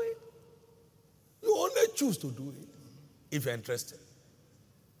to do it. You only choose to do it if you're interested.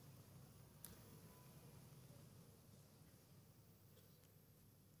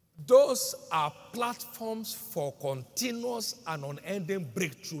 Those are platforms for continuous and unending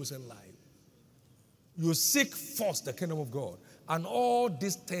breakthroughs in life. You seek first the kingdom of God, and all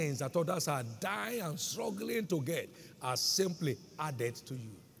these things that others are dying and struggling to get are simply added to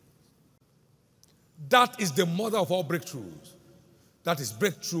you. That is the mother of all breakthroughs. That is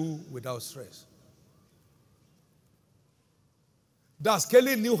breakthrough without stress. That's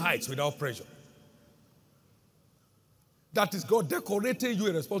scaling new heights without pressure. That is God decorating you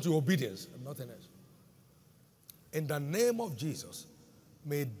in response to your obedience and nothing else. In the name of Jesus,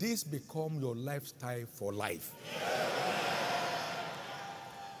 may this become your lifestyle for life.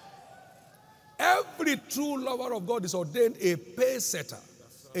 Every true lover of God is ordained a pace setter,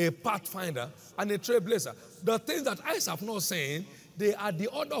 a pathfinder, and a trailblazer. The things that eyes have not seen, they are the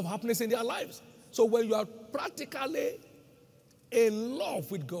order of happiness in their lives. So when you are practically in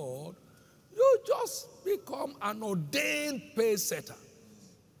love with God, you just become an ordained pace setter,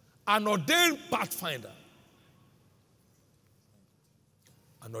 an ordained pathfinder,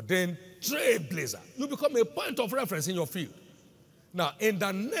 an ordained trailblazer. You become a point of reference in your field. Now, in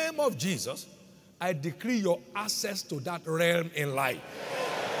the name of Jesus, I decree your access to that realm in life.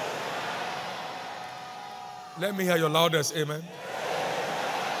 Let me hear your loudest amen.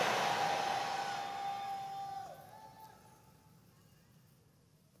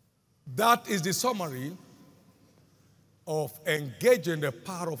 That is the summary of engaging the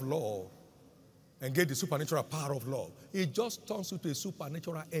power of love, engage the supernatural power of love. It just turns you to a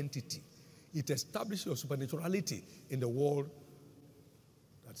supernatural entity. It establishes your supernaturality in the world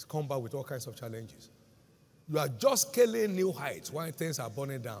that's combat with all kinds of challenges. You are just scaling new heights while things are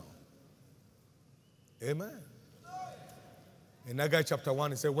burning down. Amen. In Haggai chapter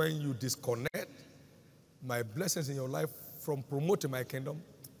 1, it said, when you disconnect my blessings in your life from promoting my kingdom,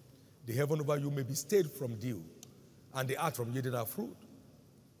 the heaven over you may be stayed from dew, and the earth from yielding her fruit.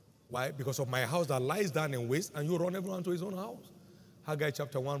 Why? Because of my house that lies down in waste, and you run everyone to his own house. Haggai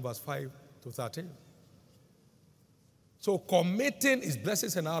chapter 1, verse 5 to 13. So committing his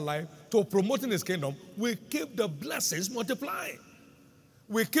blessings in our life to promoting his kingdom, we keep the blessings multiplying.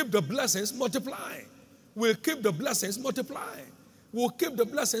 We keep the blessings multiplying. We'll keep the blessings multiplying. We'll keep the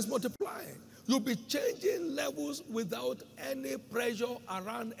blessings multiplying. You'll be changing levels without any pressure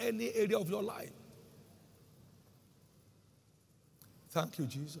around any area of your life. Thank you,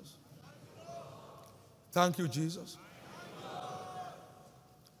 Jesus. Thank you, Jesus.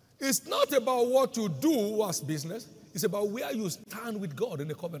 It's not about what you do as business. It's about where you stand with God in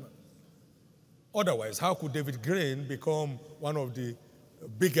the covenant. Otherwise, how could David Green become one of the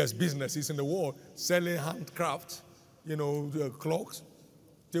biggest businesses in the world, selling handcraft, clocks,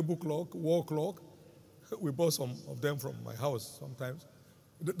 table clock, wall clock? We bought some of them from my house sometimes.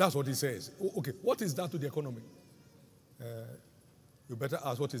 That's what he says. Okay, what is that to the economy? You better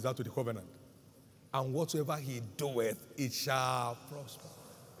ask, what is that to the covenant? And whatsoever he doeth, it shall prosper.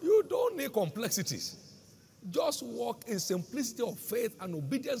 You don't need complexities. Just walk in simplicity of faith and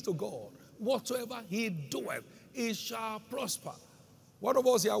obedience to God. Whatsoever he doeth, it shall prosper. One of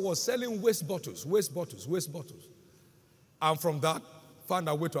us here was selling waste bottles. And from that, found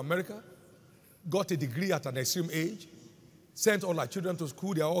our way to America, got a degree at an extreme age, sent all our children to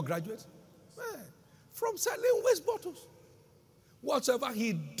school, they are all graduates. Man, from selling waste bottles. Whatsoever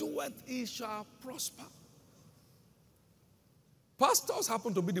he doeth, he shall prosper. Pastors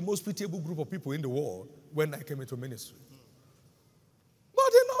happen to be the most pitiable group of people in the world when I came into ministry.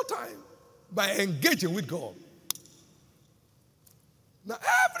 But in no time, by engaging with God. Now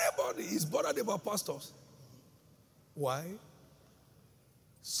everybody is bothered about pastors. Why?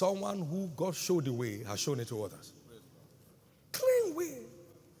 Someone who God showed the way has shown it to others. Clean way.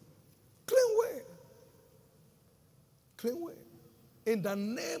 Clean way. Clean way. In the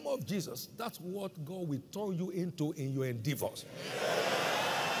name of Jesus, that's what God will turn you into in your endeavors.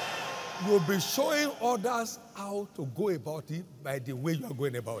 You'll be showing others how to go about it by the way you are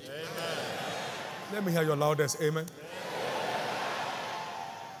going about it. Amen. Let me hear your loudest amen.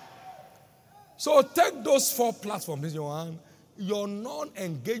 So take those 4 platforms in your hand. Your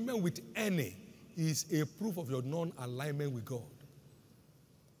non-engagement with any is a proof of your non-alignment with God.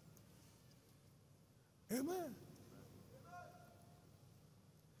 Amen.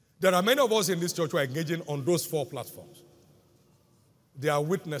 There are many of us in this church who are engaging on those 4 platforms. They are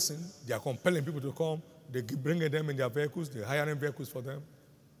witnessing, they are compelling people to come, they bringing them in their vehicles, they're hiring vehicles for them.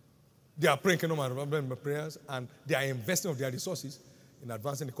 They are praying kingdom and remembering prayers, and they are investing of their resources in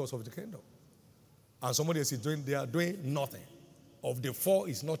advancing the cause of the kingdom. And somebody else is they are doing nothing. Of the 4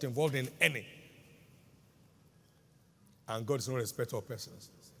 is not involved in any. And God is no respecter of persons.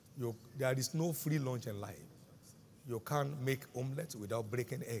 There is no free lunch in life. You can't make omelets without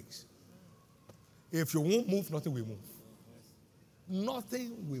breaking eggs. If you won't move, nothing will move.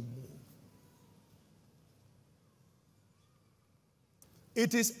 Nothing will move.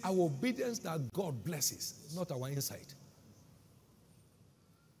 It is our obedience that God blesses, not our insight.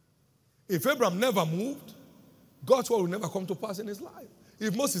 If Abraham never moved, God's word will never come to pass in his life.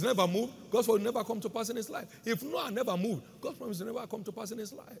 If Moses never moved, God's word will never come to pass in his life. If Noah never moved, God's promise will never come to pass in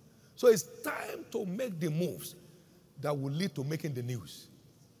his life. So it's time to make the moves that will lead to making the news.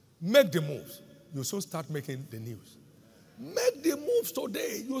 Make the moves. You soon start making the news. Make the moves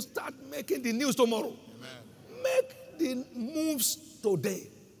today. You start making the news tomorrow. Amen. Make the moves today.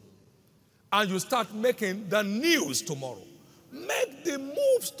 And you start making the news tomorrow. Make the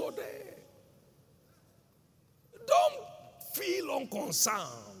moves today. Don't feel unconcerned.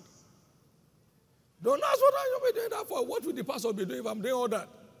 Don't ask what I will be doing that for. What will the pastor be doing if I'm doing all that?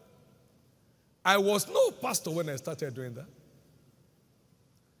 I was no pastor when I started doing that.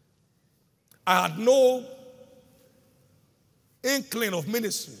 I had no inkling of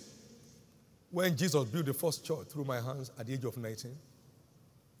ministry when Jesus built the first church through my hands at the age of 19.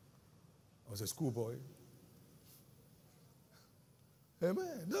 I was a schoolboy.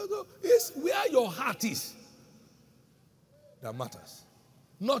 Amen. No. It's where your heart is that matters,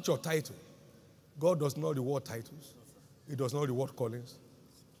 not your title. God does not reward titles. He does not reward callings.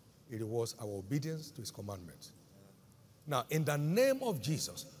 He rewards our obedience to his commandments. Now, in the name of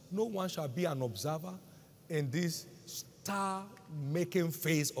Jesus, no one shall be an observer in this star-making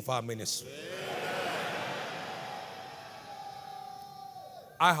phase of our ministry.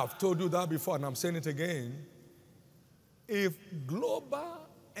 I have told you that before, and I'm saying it again. If global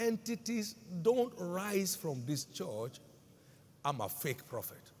entities don't rise from this church, I'm a fake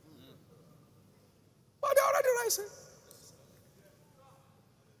prophet. But they're already rising.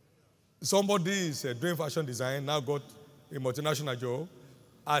 Somebody is doing fashion design, now got a multinational job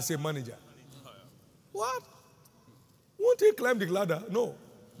as a manager. What? Won't he climb the ladder? No.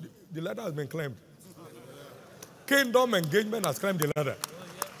 The ladder has been climbed. Kingdom engagement has climbed the ladder.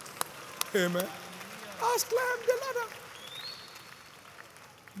 Amen. Has climbed the ladder.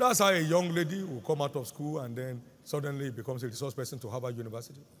 That's how a young lady will come out of school and then suddenly becomes a resource person to Harvard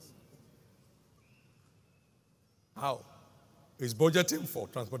University. How? He's budgeting for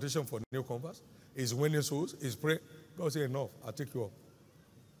transportation for new converts. He's winning souls. He's praying. God say, enough, I'll take you up.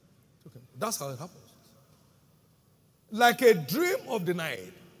 Okay. That's how it happens. Like a dream of the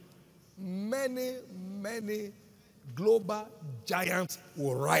night, many, many global giants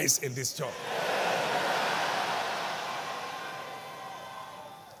will rise in this church.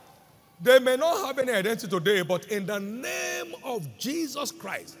 They may not have any identity today, but in the name of Jesus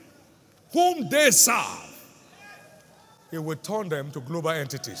Christ, whom they serve, he will turn them to global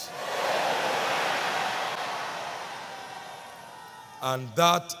entities. And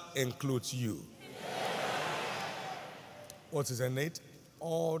that includes you. What is innate?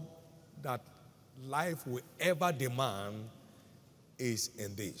 All that life will ever demand is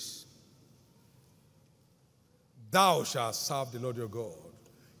in this. Thou shalt serve the Lord your God.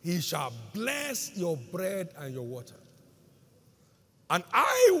 He shall bless your bread and your water. And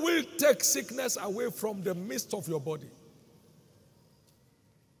I will take sickness away from the midst of your body.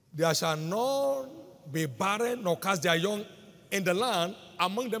 There shall none be barren nor cast their young in the land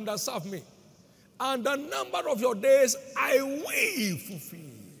among them that serve me. And the number of your days I will fulfill.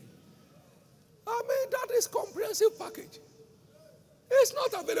 I mean, that is comprehensive package. It's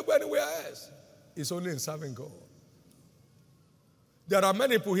not available anywhere else. It's only in serving God. There are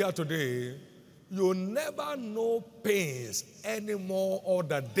many people here today, you never know pains anymore all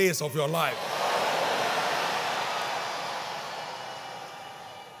the days of your life.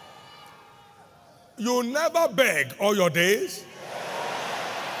 You never beg all your days.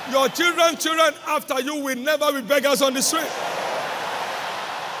 Your children after you will never be beggars on the street.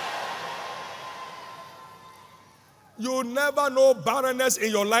 You never know barrenness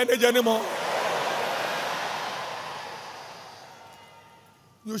in your lineage anymore.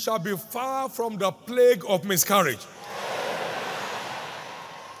 You shall be far from the plague of miscarriage.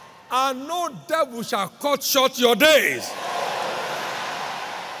 And no devil shall cut short your days.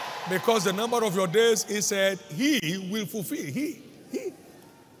 Because the number of your days, he said, he will fulfill. He,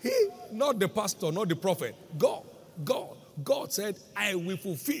 not the pastor, not the prophet. God said, I will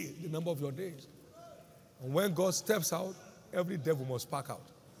fulfill the number of your days. And when God steps out, every devil must pack out.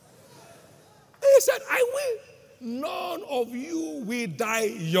 He said, I will. None of you will die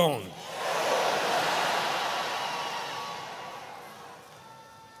young.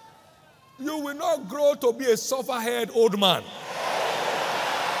 You will not grow to be a suffer-head old man.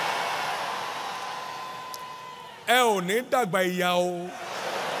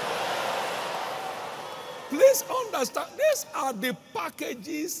 Please understand, these are the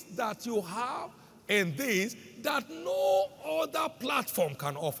packages that you have in this that no other platform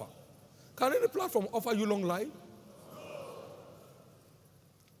can offer. Can any platform offer you long life?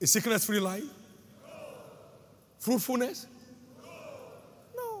 A sickness-free life? Fruitfulness?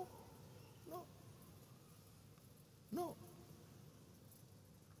 No.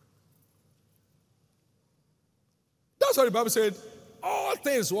 That's what the Bible said. All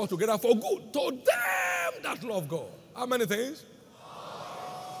things work together for good to them that love God. How many things?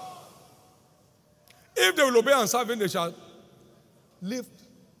 If they will obey and serve him, they shall live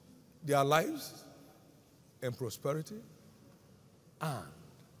their lives in prosperity and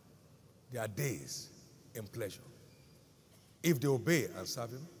their days in pleasure. If they obey and serve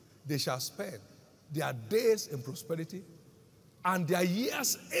him, they shall spend their days in prosperity and their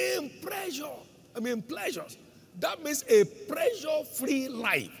years in pleasures. That means a pressure-free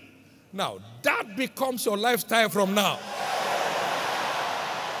life. Now, that becomes your lifestyle from now.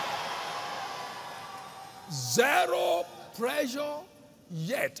 Zero pressure,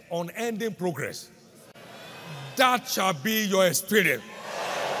 yet unending progress. That shall be your experience.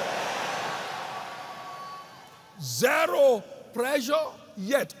 Zero pressure,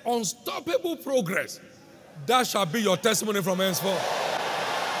 yet unstoppable progress. That shall be your testimony from henceforth.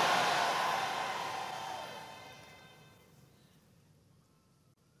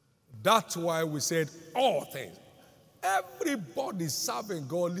 That's why we said all things. Everybody serving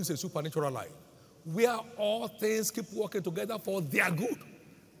God lives a supernatural life, where all things keep working together for their good.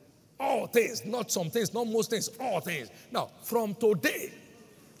 All things, not some things, not most things, all things. Now, from today,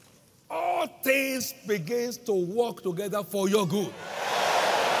 all things begins to work together for your good.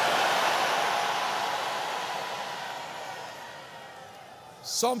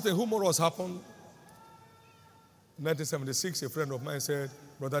 Something humorous happened. In 1976, a friend of mine said,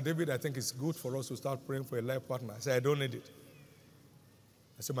 Brother David, I think it's good for us to start praying for a life partner. I said, I don't need it.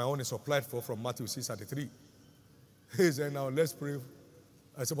 I said, my own is supplied for from Matthew 6:33. He said, now let's pray.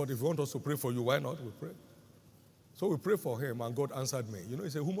 I said, but if you want us to pray for you, why not? We pray. So we prayed for him, and God answered me. You know,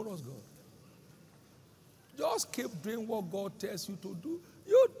 he's a humorous God. Just keep doing what God tells you to do.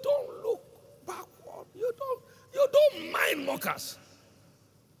 You don't look backward. You don't mind mockers.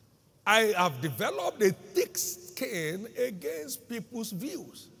 I have developed a thick skin against people's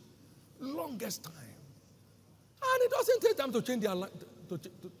views. Longest time. And it doesn't take time to change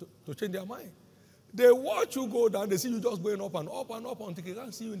their mind. They watch you go down, they see you just going up and up and up until they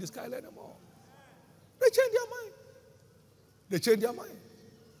can't see you in the sky anymore. They change their mind.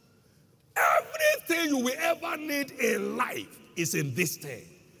 Everything you will ever need in life is in this thing.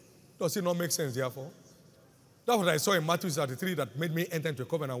 Does it not make sense, therefore? That's what I saw in Matthew 33 that made me enter into a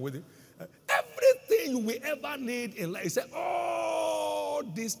covenant with him. Everything you will ever need in life, he said, all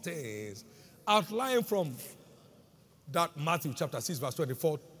these things outlined from that Matthew chapter 6, verse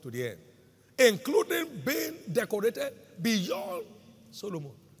 24 to the end, including being decorated beyond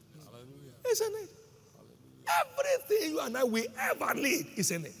Solomon. Hallelujah. Isn't it? Hallelujah. Everything you and I will ever need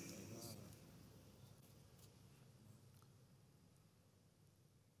is in it.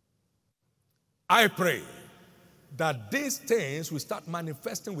 I pray that these things will start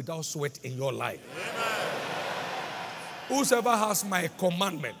manifesting without sweat in your life. Amen. Whosoever has my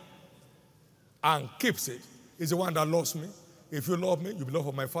commandment and keeps it is the one that loves me. If you love me, you will love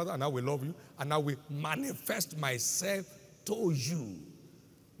of my Father, and I will love you, and I will manifest myself to you.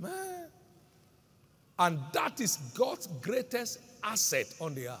 Man. And that is God's greatest asset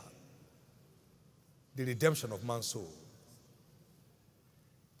on the earth. The redemption of man's soul.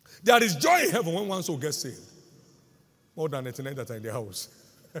 There is joy in heaven when one soul gets saved. More than 89 that are in the house.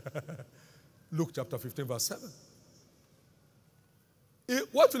 Luke chapter 15, verse 7.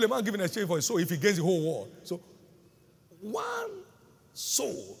 What will a man give in exchange for his soul if he gains the whole world? So, one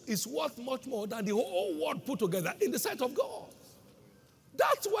soul is worth much more than the whole world put together in the sight of God.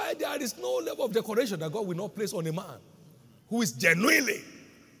 That's why there is no level of decoration that God will not place on a man who is genuinely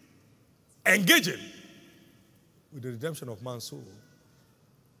engaging with the redemption of man's soul.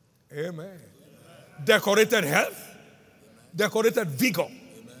 Amen. Decorated health, decorated vigor,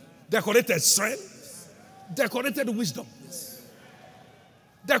 decorated strength, decorated wisdom,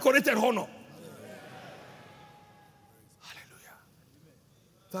 decorated honor. Hallelujah.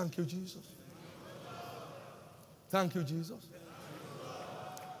 Thank you, Jesus. Thank you, Jesus.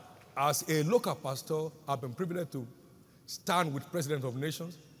 As a local pastor, I've been privileged to stand with President of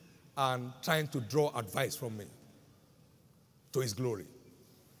Nations and trying to draw advice from me to his glory.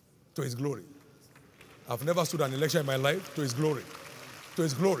 To his glory. I've never stood an election in my life. To his glory. To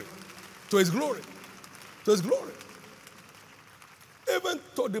his glory. To his glory. To his glory. Even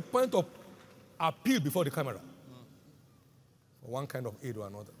to the point of appeal before the camera. For one kind of aid or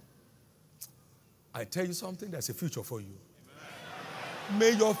another. I tell you something, there's a future for you.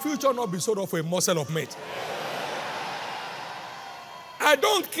 May your future not be sold off for a morsel of meat. I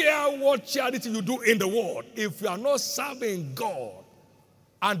don't care what charity you do in the world. If you are not serving God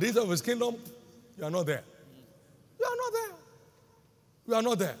and the of his kingdom, you are not there. You are not there. You are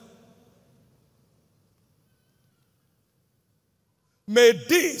not there. May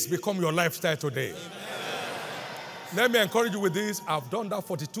this become your lifestyle today. Let me encourage you with this. I've done that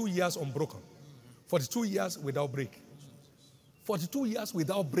 42 years unbroken. 42 years without break. 42 years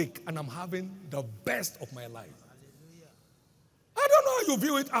without break, and I'm having the best of my life. I don't know how you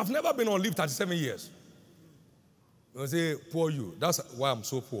view it. I've never been on leave 37 years. You say, poor you. That's why I'm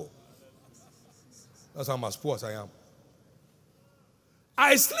so poor. That's why I'm as poor as I am.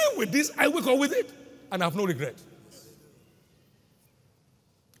 I sleep with this, I wake up with it, and I have no regret.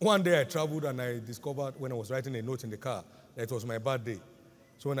 One day I traveled and I discovered when I was writing a note in the car that it was my birthday.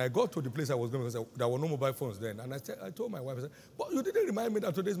 So when I got to the place I was going, because there were no mobile phones then, and I told my wife, I said, but you didn't remind me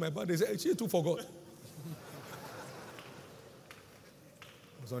that today is my birthday. She said, she too forgot.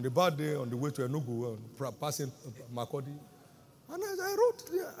 I was on the birthday, on the way to Enugu, passing Makodi, and I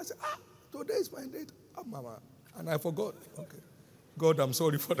wrote there, I said, today is my date. Mama. And I forgot. Okay. God, I'm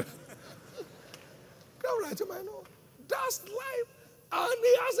sorry for that. Come right to my know. That's life. And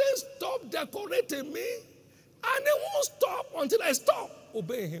he hasn't stopped decorating me. And he won't stop until I stop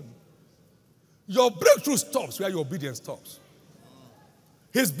obeying him. Your breakthrough stops where your obedience stops.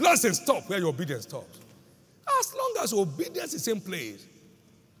 His blessings stop where your obedience stops. As long as obedience is in place,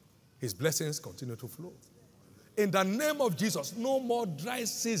 his blessings continue to flow. In the name of Jesus, no more dry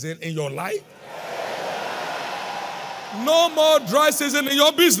season in your life. No more dry season in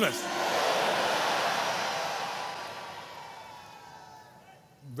your business.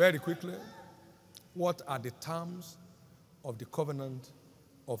 Very quickly, what are the terms of the covenant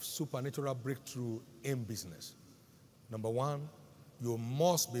of supernatural breakthrough in business? Number one, you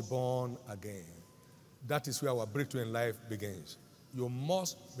must be born again. That is where our breakthrough in life begins. You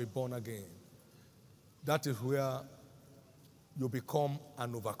must be born again. That is where you become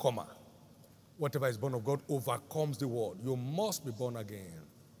an overcomer. Whatever is born of God overcomes the world. You must be born again.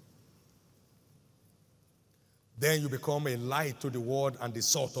 Then you become a light to the world and the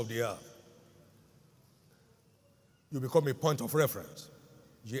salt of the earth. You become a point of reference.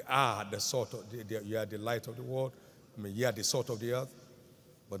 You are the salt of you are the light of the world. I mean, you are the salt of the earth.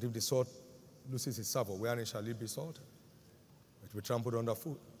 But if the salt loses its savour, wherein shall it be salted? It will be trampled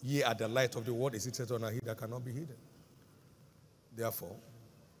underfoot. Ye are the light of the world. Is it set on a hill that cannot be hidden? Therefore,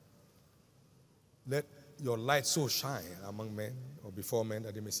 let your light so shine among men or before men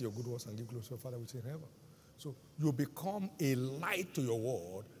that they may see your good works and give glory to your Father which is in heaven. So you become a light to your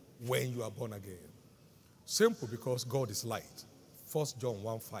world when you are born again. Simple, because God is light. 1 John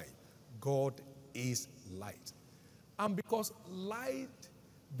 1:5. God is light. And because light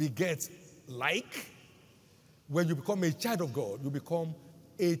begets like, when you become a child of God, you become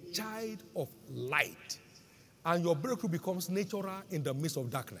a child of light. And your breakthrough becomes natural in the midst of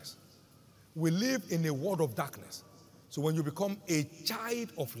darkness. We live in a world of darkness. So when you become a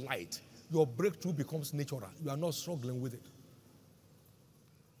child of light, your breakthrough becomes natural. You are not struggling with it.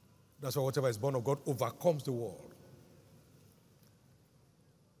 That's why whatever is born of God overcomes the world.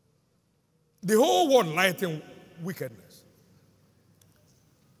 The whole world lies in wickedness.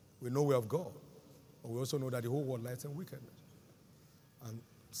 We know we have God, but we also know that the whole world lies in wickedness. And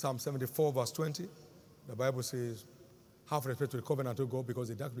Psalm 74 verse 20, the Bible says, have respect to the covenant of God, because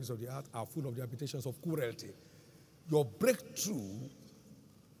the dark places of the earth are full of the habitations of cruelty. Your breakthrough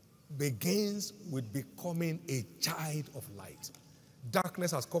begins with becoming a child of light.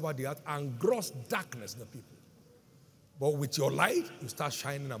 Darkness has covered the earth and gross darkness the people. But with your light, you start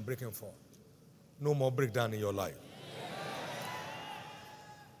shining and breaking forth. No more breakdown in your life.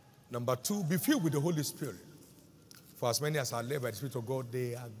 Number two, be filled with the Holy Spirit. For as many as are led by the Spirit of God,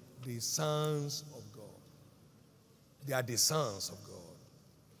 they are the sons of God. They are the sons of God.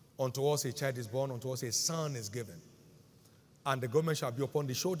 Unto us a child is born, unto us a son is given. And the government shall be upon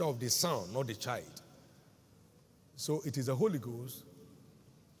the shoulder of the son, not the child. So it is the Holy Ghost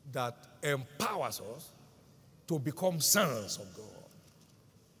that empowers us to become sons of God.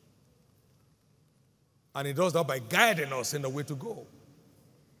 And he does that by guiding us in the way to go,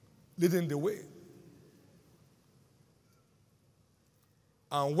 leading the way.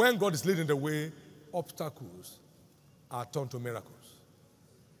 And when God is leading the way, obstacles are turned to miracles.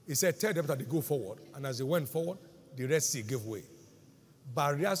 He said, tell them that they go forward. And as they went forward, the Red Sea gave way.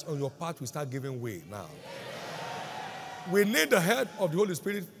 Barriers on your path will start giving way now. We need the help of the Holy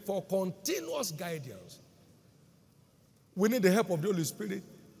Spirit for continuous guidance. We need the help of the Holy Spirit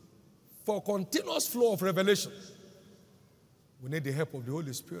for continuous flow of revelation. We need the help of the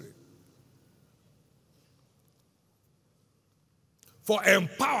Holy Spirit for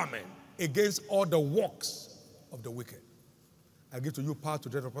empowerment against all the works of the wicked. I give to you power to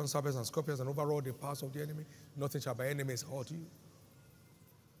tread upon serpents and scorpions and overall the powers of the enemy. Nothing shall by enemies hurt you.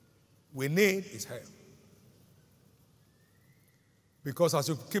 We need his help. Because as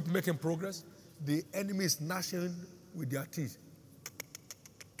you keep making progress, the enemy is gnashing with their teeth.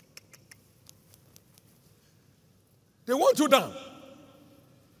 They want you down.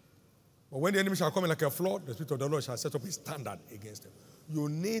 But when the enemy shall come in like a flood, the Spirit of the Lord shall set up a standard against them. You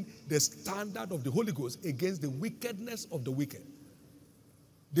need the standard of the Holy Ghost against the wickedness of the wicked.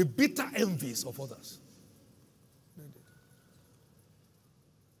 The bitter envies of others.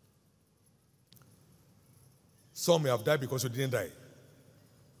 Some may have died because you didn't die.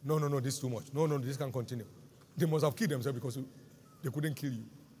 No, this is too much. No, this can't continue. They must have killed themselves because they couldn't kill you.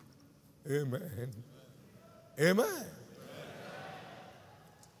 Amen. Amen.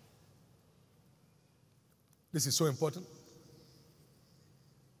 This is so important.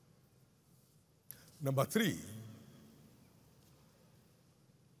 Number 3,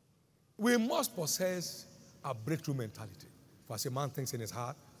 we must possess a breakthrough mentality. For as a man thinks in his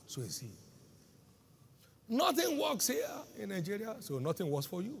heart, so is he. Nothing works here in Nigeria, so nothing works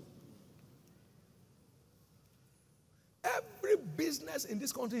for you. Every business in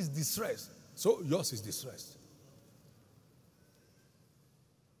this country is distressed, so yours is distressed.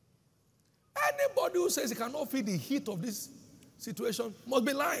 Anybody who says he cannot feel the heat of this situation must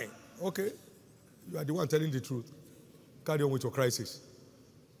be lying. Okay, you are the one telling the truth. Carry on with your crisis.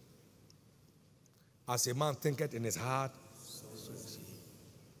 As a man thinketh in his heart, so is he.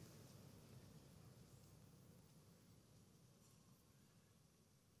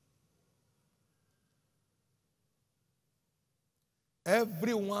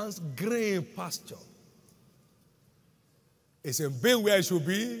 Everyone's green pasture is in being where it should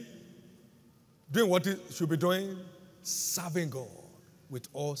be, doing what it should be doing, serving God with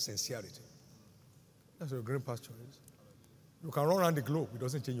all sincerity. That's what green pasture is. You can run around the globe, it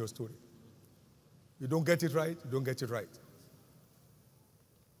doesn't change your story. You don't get it right, you don't get it right.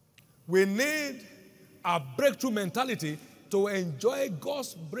 We need a breakthrough mentality to enjoy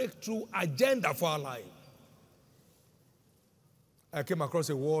God's breakthrough agenda for our life. I came across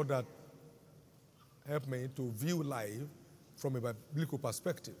a word that helped me to view life from a biblical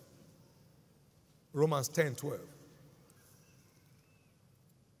perspective. Romans 10:12.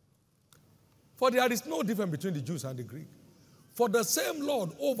 For there is no difference between the Jews and the Greek. For the same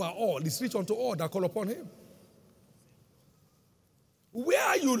Lord over all is rich unto all that call upon him.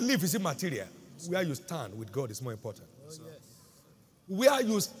 Where you live is immaterial. Where you stand with God is more important. Oh, yes. Where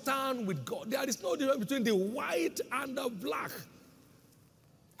you stand with God, there is no difference between the white and the black.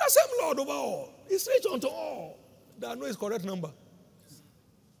 The same Lord over all is rich unto all. There no is correct number.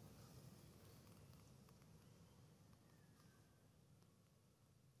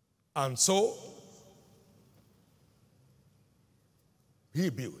 And so, he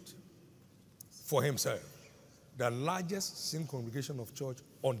built for himself the largest sin congregation of church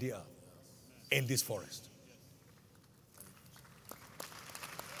on the earth in this forest.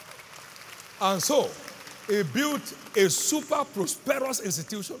 And so, he built a super prosperous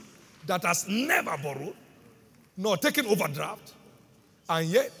institution that has never borrowed, nor taken overdraft, and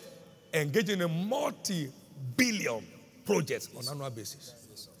yet engaged in a multi-billion projects on an annual basis.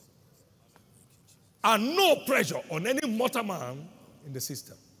 And no pressure on any mortal man in the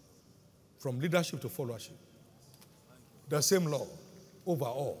system, from leadership to followership. The same Lord over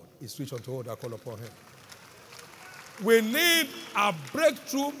all is rich unto all that call upon him. We need a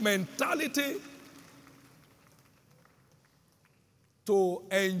breakthrough mentality to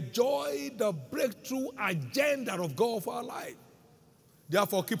enjoy the breakthrough agenda of God for our life.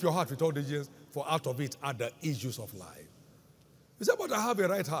 Therefore, keep your heart with all diligence, for out of it are the issues of life. You say, but I have a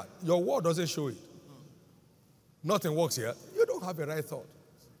right heart. Your word doesn't show it. Nothing works here. You don't have a right thought.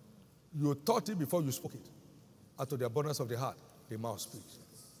 You thought it before you spoke it. Out of the abundance of the heart, the mouth speaks.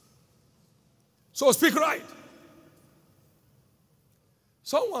 So speak right.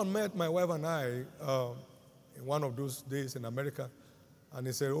 Someone met my wife and I in one of those days in America, and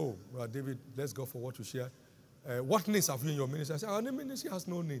he said, "Oh, Brother David, let's go for what you share. What needs have you in your ministry?" I said, "Our ministry has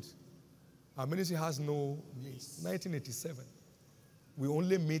no needs. Our ministry has no needs." 1987. We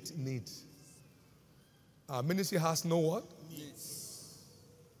only meet needs. Our ministry has no what? Needs.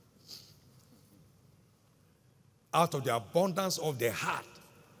 Out of the abundance of the heart.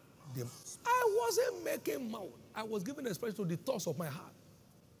 I wasn't making mouth. I was giving expression to the thoughts of my heart.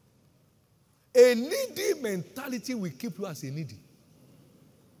 A needy mentality will keep you as a needy.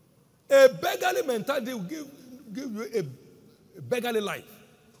 A beggarly mentality will give you a beggarly life.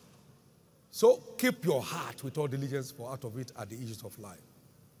 So keep your heart with all diligence, for out of it are the issues of life.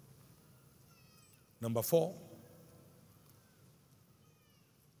 Number 4.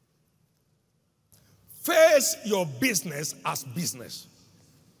 Face your business as business.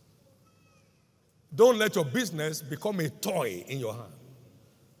 Don't let your business become a toy in your hand.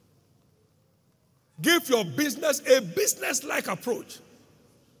 Give your business a business-like approach.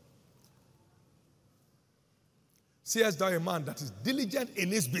 Seest thou a man that is diligent in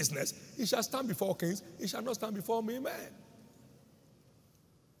his business, he shall stand before kings, he shall not stand before me, man.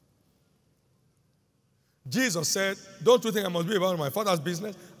 Jesus said, "Don't you think I must be about my Father's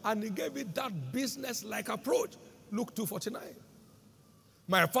business?" And he gave it that business-like approach. Luke 2:49.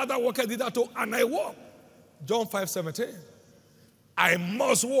 My Father worketh hitherto, and I walk. John 5:17. I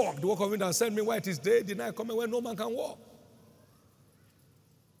must walk the work of him that sent me while it is day, the night coming when no man can walk.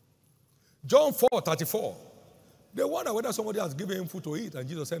 John 4:34. They wonder whether somebody has given him food to eat, and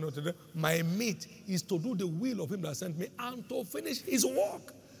Jesus said unto them, my meat is to do the will of him that sent me and to finish his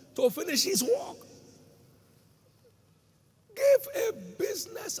work. To finish his work. Give a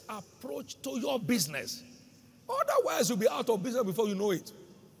business approach to your business. Otherwise, you'll be out of business before you know it.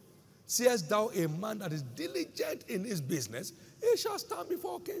 Seest thou a man that is diligent in his business, he shall stand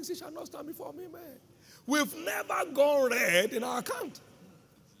before kings, he shall not stand before me, man. We've never gone red in our account.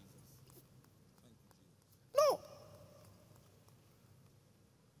 No.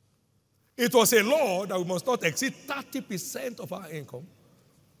 It was a law that we must not exceed 30% of our income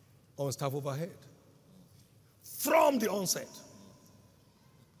on staff overhead. From the onset.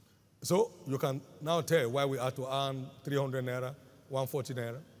 So you can now tell why we had to earn 300 naira, 140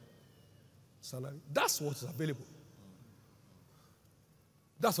 naira salary. That's what is available.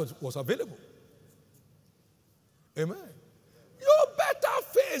 That's what was available. Amen. You better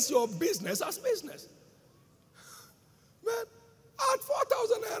face your business as business. Man, at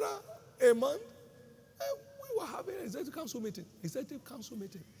 4,000 naira a month, we were having an executive council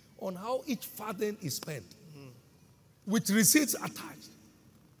meeting on how each farthing is spent. With receipts attached.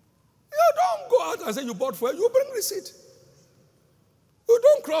 You don't go out and say you bought fuel, you bring receipt. You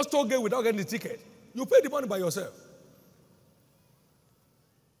don't cross toll gate without getting the ticket. You pay the money by yourself.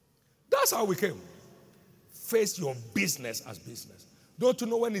 That's how we came. Face your business as business. Don't you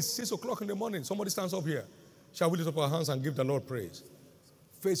know when it's 6 o'clock in the morning, somebody stands up here. Shall we lift up our hands and give the Lord praise?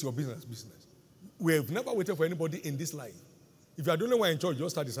 Face your business as business. We have never waited for anybody in this life. If you are the only one in church,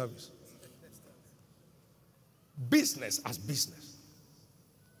 just start the service. Business as business.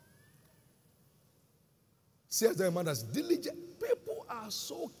 Says the man that's diligent. People are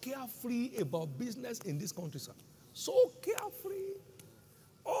so carefree about business in this country, sir. So carefree.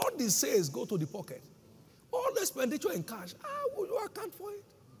 All the sales go to the pocket. All the expenditure in cash. How will you account for it?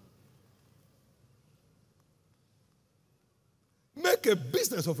 Make a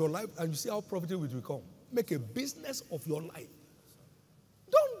business of your life and you see how profitable it will become. Make a business of your life.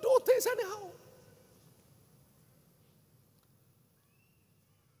 Don't do things anyhow.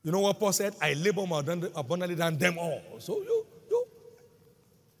 You know what Paul said? I labor more abundantly than them all. So you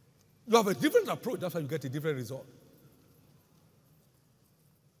have a different approach. That's why you get a different result.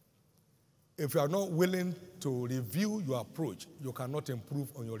 If you are not willing to review your approach, you cannot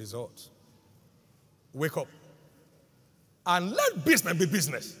improve on your results. Wake up. And let business be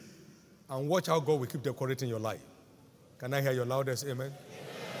business. And watch how God will keep decorating your life. Can I hear your loudest amen?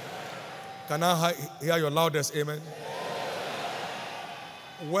 Can I hear your loudest amen?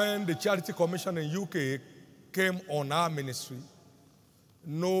 When the Charity Commission in UK came on our ministry,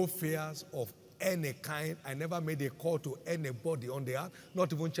 no fears of any kind. I never made a call to anybody on the earth,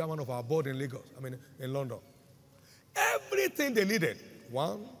 not even chairman of our board in Lagos, in London. Everything they needed.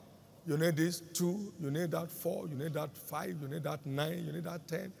 1, you need this. 2, you need that. 4, you need that. 5, you need that. 9, you need that.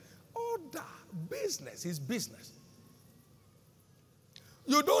 10. Order. Business is business.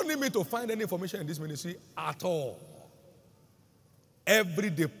 You don't need me to find any information in this ministry at all. Every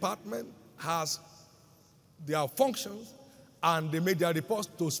department has their functions, and they make their reports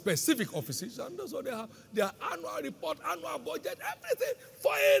to specific offices. And so they have their annual report, annual budget, everything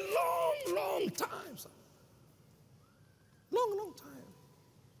for a long, long time. Sir. Long, long time.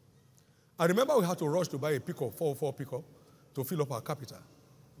 I remember we had to rush to buy a pickup, 404 pickup, to fill up our capital,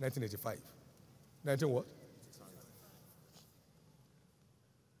 1985. 19 what?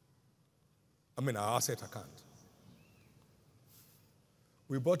 I mean, our asset account.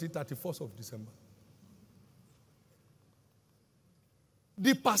 We bought it 31st of December.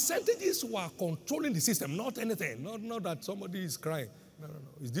 The percentages were controlling the system, not anything. Not that somebody is crying. No.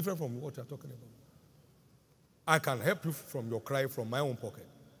 It's different from what you're talking about. I can help you from your cry from my own pocket,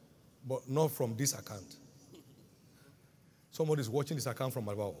 but not from this account. Somebody is watching this account from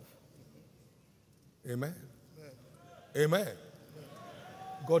above. Amen. Amen.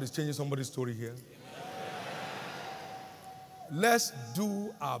 God is changing somebody's story here. Let's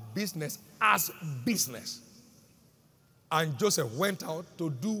do our business as business. And Joseph went out to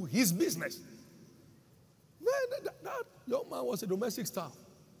do his business. Man, that young man was a domestic staff.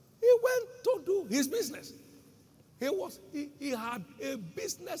 He went to do his business. He had a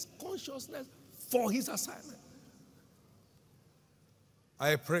business consciousness for his assignment.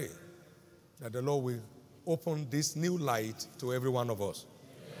 I pray that the Lord will open this new light to every one of us.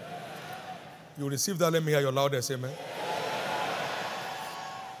 Amen. You receive that? Let me hear your loudest amen.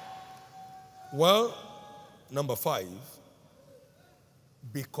 Well, number 5,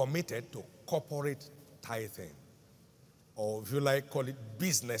 be committed to corporate tithing, or if you like, call it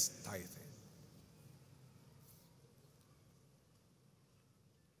business tithing.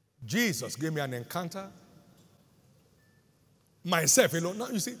 Jesus gave me an encounter. Myself alone. Now,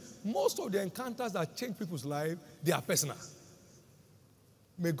 you see, most of the encounters that change people's lives, they are personal.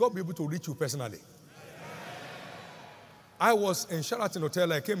 May God be able to reach you personally. I was in Sheraton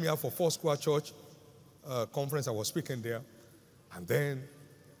Hotel. I came here for Foursquare Church conference. I was speaking there. And then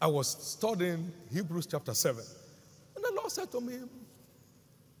I was studying Hebrews chapter 7. And the Lord said to me,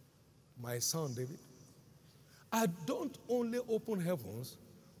 my son David, I don't only open heavens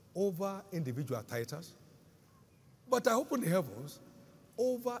over individual titles, but I open the heavens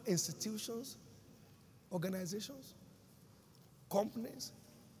over institutions, organizations, companies,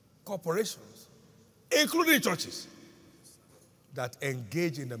 corporations, including churches, that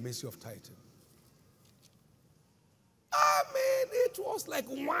engage in the ministry of tithing. I mean, it was like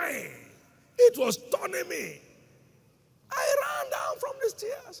wine. It was turning me. I ran down from the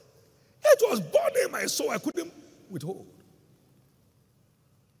stairs. It was burning my soul. I couldn't withhold.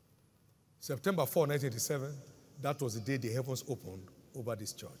 September 4, 1987, that was the day the heavens opened over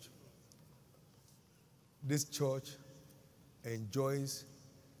this church. This church enjoys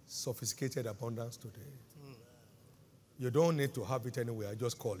sophisticated abundance today. You don't need to have it anywhere.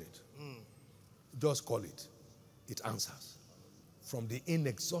 Just call it. Just call it. It answers. From the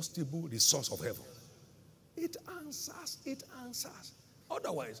inexhaustible resource of heaven. It answers. It answers.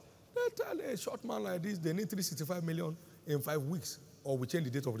 Otherwise, they tell a short man like this, they need 365 million in 5 weeks. Or we change the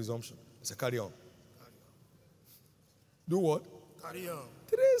date of resumption. It's a carry on. Do what? Carry on.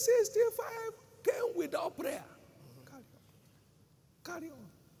 365 came without prayer. Carry on.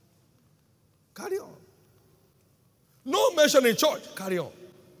 Carry on. No mention in church. Carry on.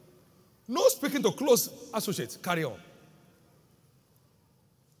 No speaking to close associates. Carry on.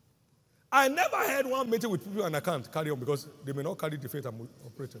 I never had one meeting with people on account. Carry on, because they may not carry the faith I'm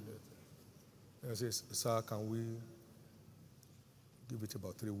operating there. And I say, sir, can we give it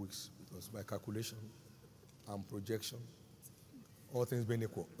about 3 weeks? Because by calculation and projection, all things being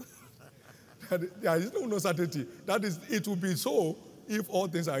equal. There is no certainty. That is, it will be so if all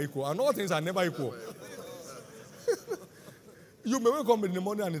things are equal. And all things are never equal. You may wake up in the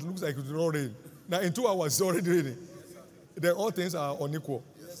morning and it looks like it will not rain. Now in 2 hours it's already raining. Then all things are unequal.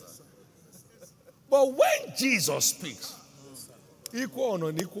 But when Jesus speaks, equal or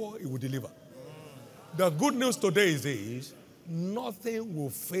unequal, he will deliver. The good news today is this: nothing will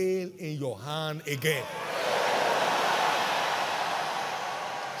fail in your hand again.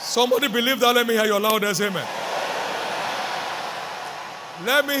 Somebody believe that? Let me hear your loudest amen.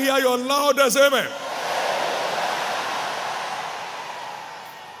 Let me hear your loudest amen.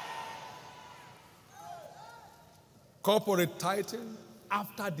 Corporate tithing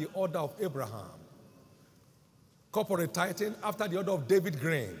after the order of Abraham. Corporate tithing after the order of David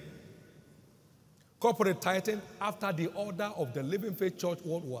Green. Corporate tithing after the order of the Living Faith Church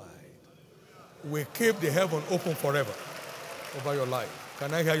worldwide. We keep the heaven open forever over your life.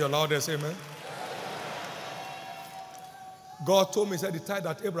 Can I hear your loudest amen? God told me, he said, the tithe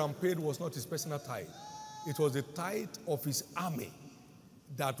that Abraham paid was not his personal tithe. It was the tithe of his army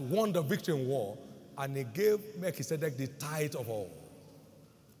that won the victory in war, and he gave Melchizedek the tithe of all.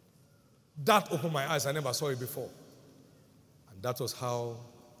 That opened my eyes. I never saw it before. And that was how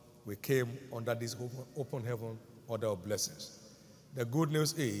we came under this open heaven order of blessings. The good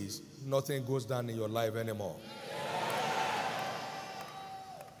news is nothing goes down in your life anymore.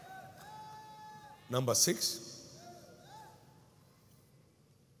 Number 6.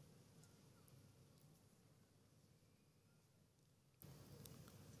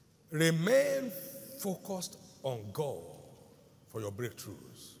 Remain focused on God for your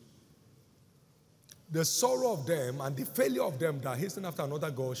breakthroughs. The sorrow of them and the failure of them that hasten after another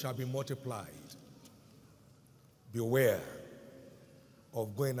God shall be multiplied. Beware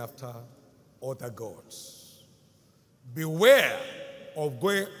of going after other gods. Beware of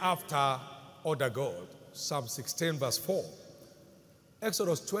going after other gods. Psalm 16 verse 4.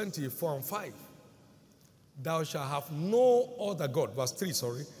 Exodus 20, 4 and 5. Thou shalt have no other God. Verse 3,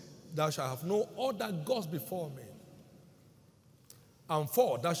 sorry. Thou shalt have no other gods before me. And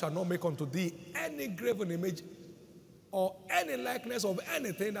 4, thou shalt not make unto thee any graven image or any likeness of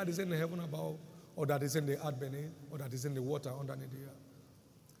anything that is in the heaven above, or that is in the earth beneath, or that is in the water underneath the earth.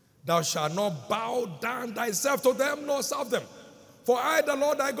 Thou shalt not bow down thyself to them, nor serve them. For I, the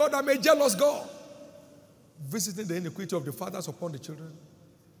Lord thy God, am a jealous God, visiting the iniquity of the fathers upon the children,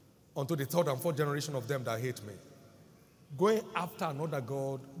 unto the third and fourth generation of them that hate me. Going after another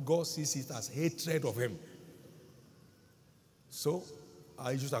God, God sees it as hatred of him. So,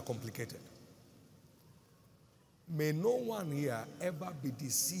 our issues are complicated. May no one here ever be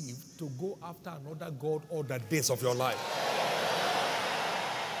deceived to go after another God all the days of your life.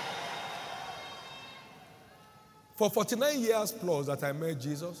 For 49 years plus that I met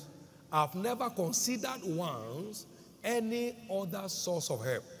Jesus, I've never considered once any other source of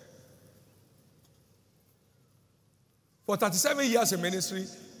help. For 37 years in ministry,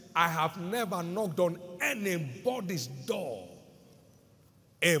 I have never knocked on anybody's door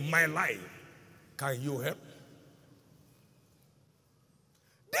in my life. Can you help?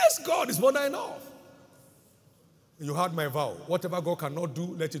 This God is more than enough. You heard my vow. Whatever God cannot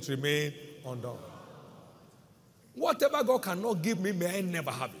do, let it remain undone. Whatever God cannot give me, may I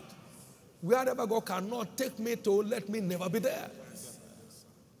never have it. Wherever God cannot take me to, let me never be there.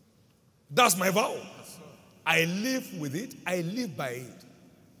 That's my vow. I live with it. I live by it.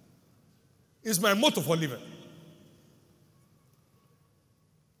 It's my motto for living.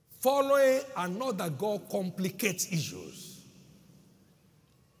 Following another God complicates issues.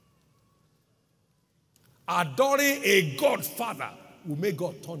 Adoring a Godfather will make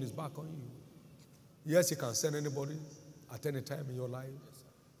God turn his back on you. Yes, he can send anybody at any time in your life,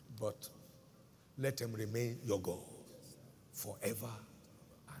 but let him remain your God forever.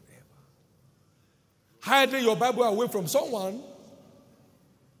 Hiding your Bible away from someone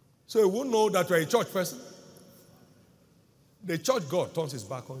so he won't know that you're a church person. The church God turns his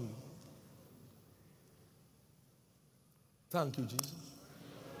back on you. Thank you, Jesus.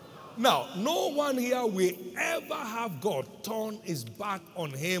 Now, no one here will ever have God turn his back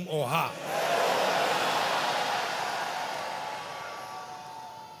on him or her.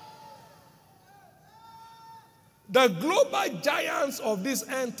 The global giants of this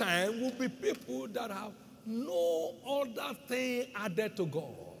end time will be people that have no other thing added to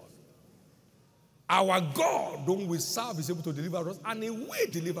God. Our God, whom we serve, is able to deliver us, and he will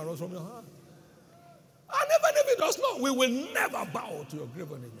deliver us from your hand. And even if he does not, we will never bow to your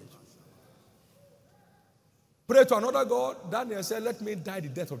graven image. Pray to another God. Daniel said, let me die the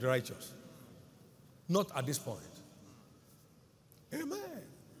death of the righteous. Not at this point. Amen.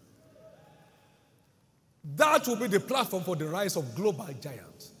 That will be the platform for the rise of global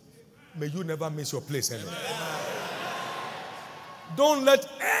giants. May you never miss your place anymore. Don't let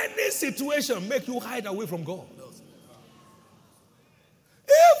any situation make you hide away from God.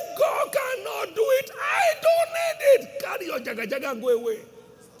 If God cannot do it, I don't need it. Carry your jaga and go away.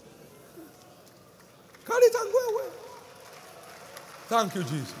 Carry it and go away. Thank you,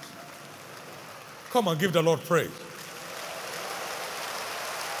 Jesus. Come and give the Lord praise.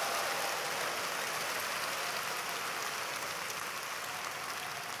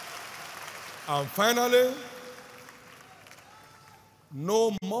 And finally,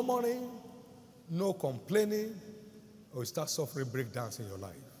 no murmuring, no complaining, or you start suffering breakdowns in your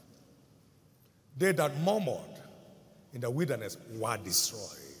life. They that murmured in the wilderness were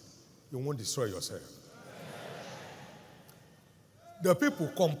destroyed. You won't destroy yourself. The people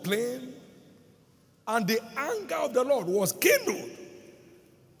complained, and the anger of the Lord was kindled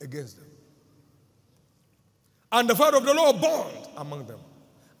against them. And the fire of the Lord burned among them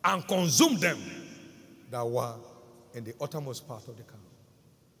and consumed them that were in the uttermost part of the camp.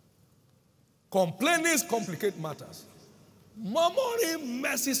 Complainings complicate matters. Murmuring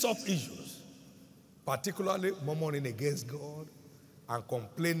messes up issues, particularly murmuring against God and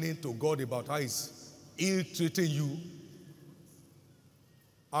complaining to God about how He's ill-treating you,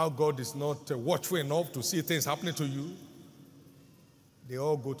 how God is not watchful enough to see things happening to you. They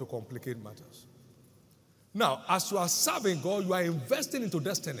all go to complicate matters. Now, as you are serving God, you are investing into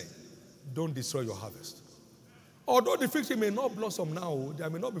destiny. Don't destroy your harvest. Although the fig tree may not blossom now, there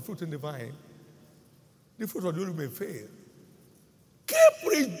may not be fruit in the vine, the fruit of the womb may fail.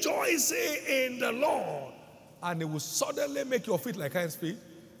 Keep rejoicing in the Lord, and it will suddenly make your feet like hinds feet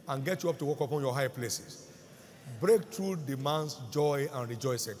and get you up to walk upon your high places. Breakthrough demands joy and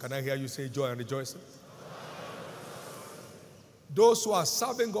rejoicing. Can I hear you say joy and rejoicing? Those who are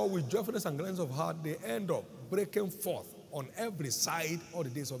serving God with joyfulness and gladness of heart, they end up breaking forth on every side all the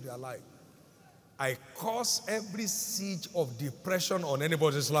days of their life. I cause every siege of depression on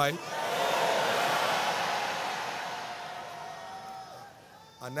anybody's life.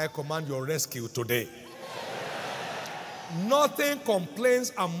 And I command your rescue today. Nothing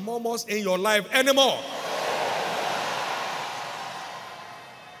complains and murmurs in your life anymore.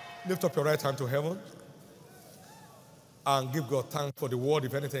 Lift up your right hand to heaven and give God thanks for the word,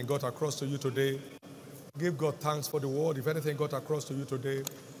 if anything got across to you today. Give God thanks for the word, if anything got across to you today.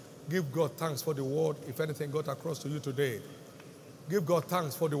 Give God thanks for the word, if anything got across to you today. Give God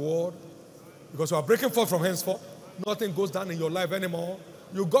thanks for the word, because you are breaking forth from henceforth. Nothing goes down in your life anymore.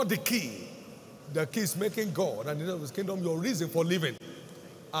 You got the key. The key is making God and the His kingdom your reason for living.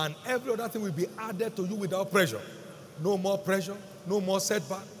 And every other thing will be added to you without pressure. No more pressure, no more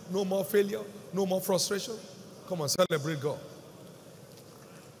setback, no more failure, no more frustration. Come on, celebrate God.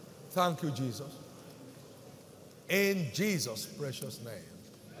 Thank you, Jesus. In Jesus' precious name.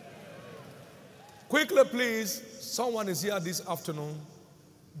 Quickly, please, someone is here this afternoon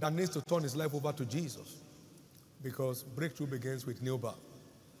that needs to turn his life over to Jesus, because breakthrough begins with new birth.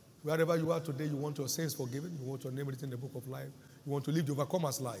 Wherever you are today, you want your sins forgiven, you want your name written in the book of life, you want to live the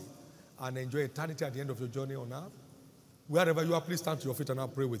overcomer's life and enjoy eternity at the end of your journey on earth. Wherever you are, please stand to your feet and I'll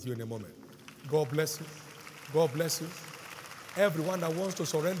pray with you in a moment. God bless you. God bless you. Everyone that wants to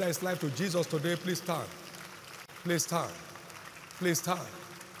surrender his life to Jesus today, please stand. Please stand. Please stand.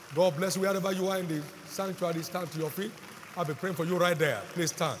 God bless you. Wherever you are in the sanctuary, stand to your feet. I'll be praying for you right there. Please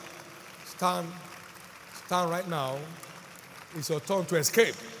stand. Stand. Stand right now. It's your turn to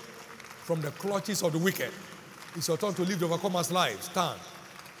escape from the clutches of the wicked. It's your turn to live the overcomer's life. Stand.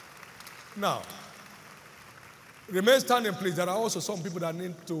 Now, remain standing, please. There are also some people that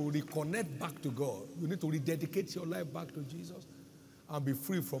need to reconnect back to God. You need to rededicate your life back to Jesus and be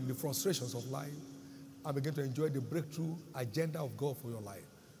free from the frustrations of life and begin to enjoy the breakthrough agenda of God for your life.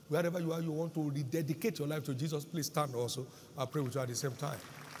 Wherever you are, you want to rededicate your life to Jesus, please stand also. I'll pray with you at the same time.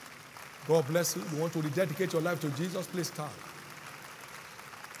 God bless you. You want to rededicate your life to Jesus, please stand.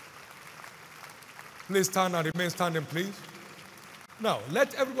 Please stand and remain standing, please. Now,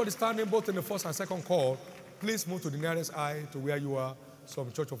 let everybody standing both in the first and second call, please move to the nearest aisle to where you are.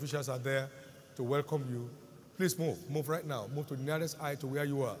 Some church officials are there to welcome you. Please move. Move right now. Move to the nearest aisle to where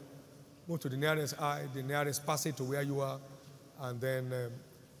you are. Move to the nearest aisle, the nearest passage to where you are. And then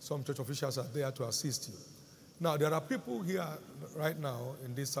some church officials are there to assist you. Now, there are people here right now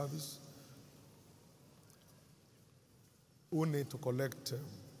in this service who need to collect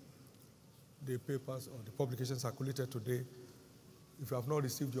the papers or the publications circulated today. If you have not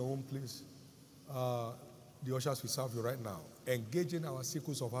received your own, please, the ushers will serve you right now. Engaging our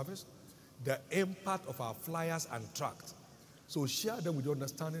sequence of harvest, the impact of our flyers and tracts. So share them with the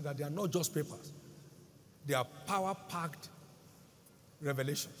understanding that they are not just papers. They are power-packed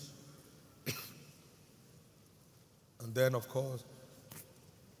revelations. And then, of course,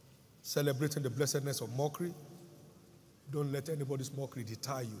 celebrating the blessedness of mockery. Don't let anybody's mockery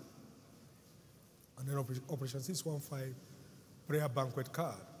deter you. And then Operation 615, prayer banquet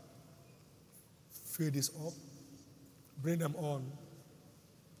card. Fill this up. Bring them on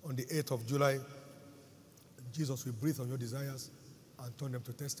the 8th of July. Jesus will breathe on your desires and turn them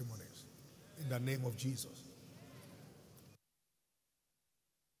to testimonies. In the name of Jesus.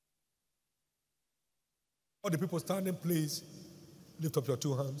 All the people standing, please lift up your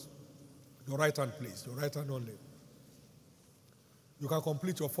two hands. Your right hand, please. Your right hand only. You can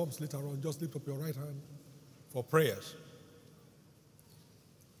complete your forms later on. Just lift up your right hand for prayers.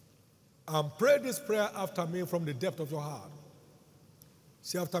 And pray this prayer after me from the depth of your heart.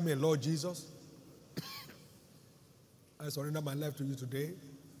 Say after me, Lord Jesus, I surrender my life to you today.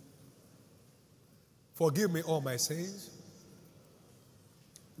 Forgive me all my sins.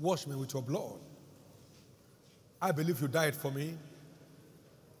 Wash me with your blood. I believe you died for me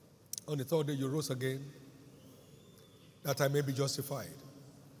On the third day you rose again, that I may be justified.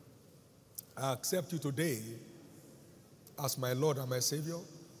 I accept you today as my Lord and my Savior,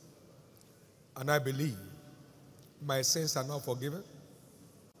 and I believe my sins are now forgiven.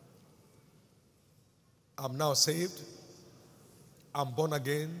 I'm now saved. I'm born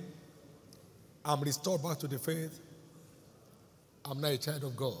again. I'm restored back to the faith. I'm now a child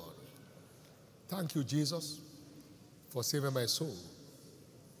of God. Thank you, Jesus, for saving my soul.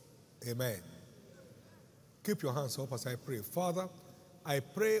 Amen. Keep your hands up as I pray. Father, I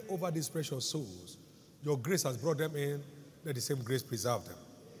pray over these precious souls. Your grace has brought them in. Let the same grace preserve them.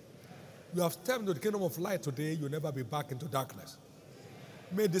 You have stepped into the kingdom of light today. You'll never be back into darkness.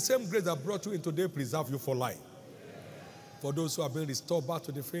 May the same grace that brought you in today preserve you for life. For those who have been restored back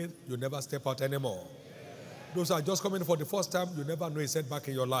to the faith, you'll never step out anymore. Those who are just coming for the first time, you never know a setback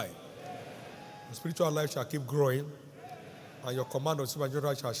in your life. Your spiritual life shall keep growing, and your command of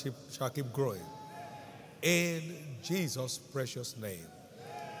supernatural shall keep growing. In Jesus' precious name.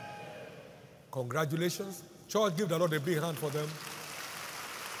 Congratulations. Church, give the Lord a big hand for them.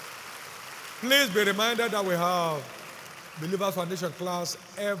 Please be reminded that we have Believers Foundation class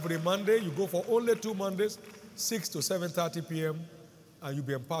every Monday. You go for only 2 Mondays, 6 to 7:30 p.m., and you'll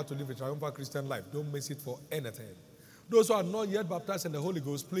be empowered to live a triumphant Christian life. Don't miss it for anything. Those who are not yet baptized in the Holy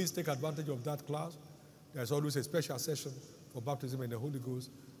Ghost, please take advantage of that class. There's always a special session for baptism in the Holy Ghost,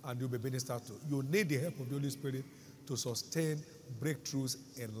 and you'll be ministered to. You need the help of the Holy Spirit to sustain breakthroughs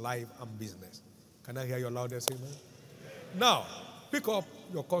in life and business. Can I hear your loudest amen? Now, pick up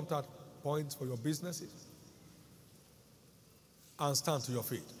your contact points for your businesses and stand to your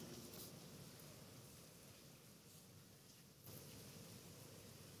feet.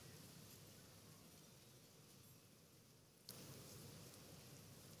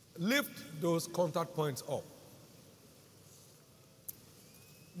 Lift those contact points up.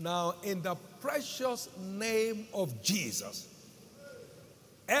 Now, in the precious name of Jesus,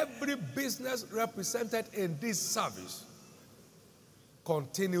 every business represented in this service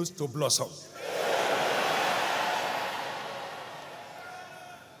continues to blossom.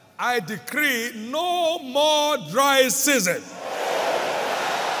 I decree no more dry season.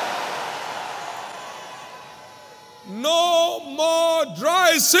 No more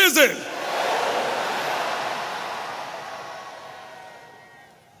dry season.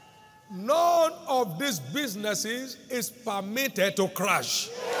 None of these businesses is permitted to crash.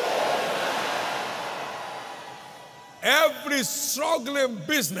 Every struggling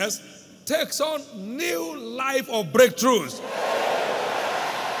business takes on new life of breakthroughs.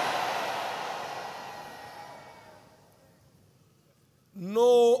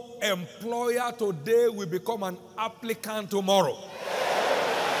 No employer today will become an applicant tomorrow.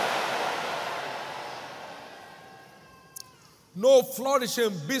 No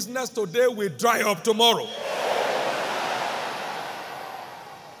flourishing business today will dry up tomorrow.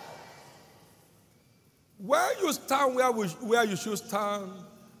 Where you stand, where you should stand,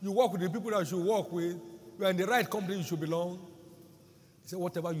 you work with the people that you should work with, you are in the right company you should belong. He said,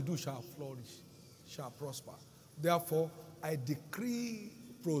 whatever you do shall flourish, shall prosper. Therefore, I decree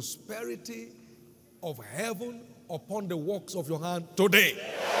prosperity of heaven upon the works of your hand today.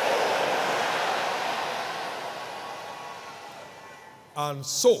 And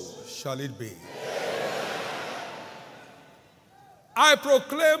so shall it be. I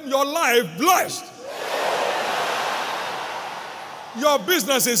proclaim your life blessed. Your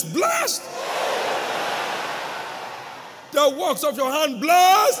business is blessed. The works of your hand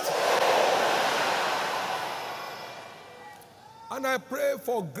blessed. And I pray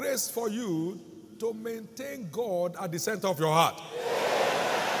for grace for you to maintain God at the center of your heart.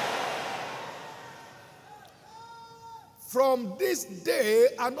 From this day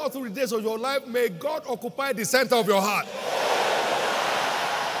and all through the days of your life, may God occupy the center of your heart.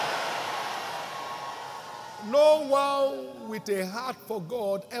 No one with a heart for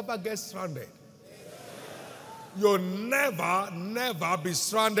God ever gets stranded. You'll never be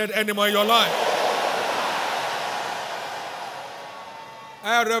stranded anymore in your life.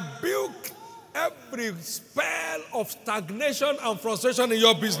 I rebuke every spell of stagnation and frustration in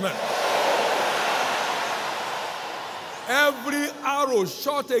your business. Every arrow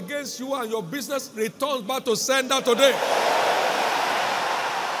shot against you and your business returns back to sender today.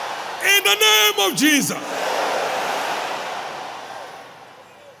 In the name of Jesus.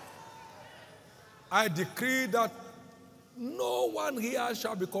 I decree that no one here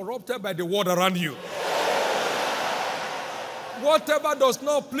shall be corrupted by the word around you. Whatever does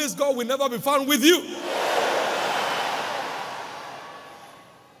not please God will never be found with you.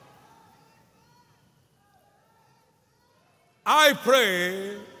 I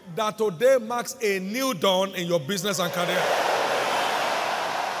pray that today marks a new dawn in your business and career.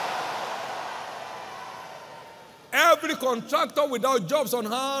 Every contractor without jobs on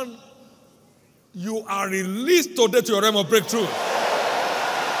hand, you are released today to your realm of breakthrough.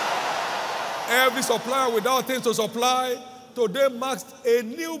 Every supplier without things to supply, today marks a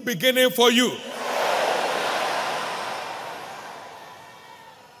new beginning for you.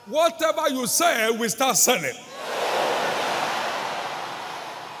 Whatever you sell, we start selling.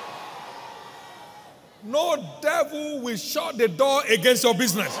 No devil will shut the door against your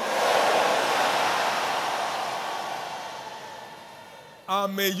business.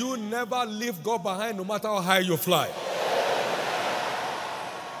 And may you never leave God behind no matter how high you fly.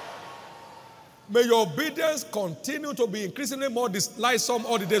 May your obedience continue to be increasingly more delightsome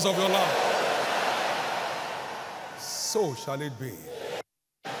all the days of your life. So shall it be.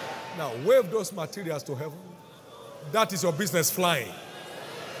 Now wave those materials to heaven. That is your business flying.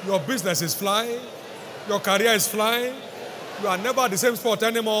 Your business is flying. Your career is flying. You are never at the same spot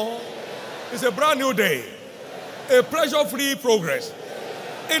anymore. It's a brand new day. A pressure-free progress.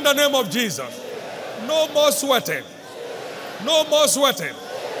 In the name of Jesus. No more sweating. No more sweating.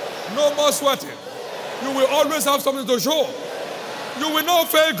 No more sweating. You will always have something to show. You will not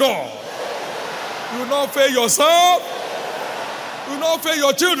fail God. You will not fail yourself. You will not fail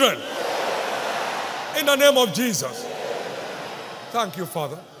your children. In the name of Jesus. Thank you,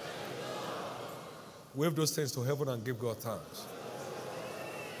 Father. Wave those things to heaven and give God thanks.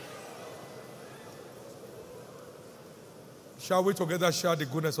 Shall we together share the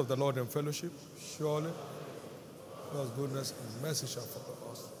goodness of the Lord in fellowship? Surely, God's goodness and mercy shall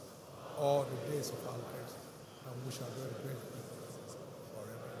follow us all the days of our lives, and we shall be great.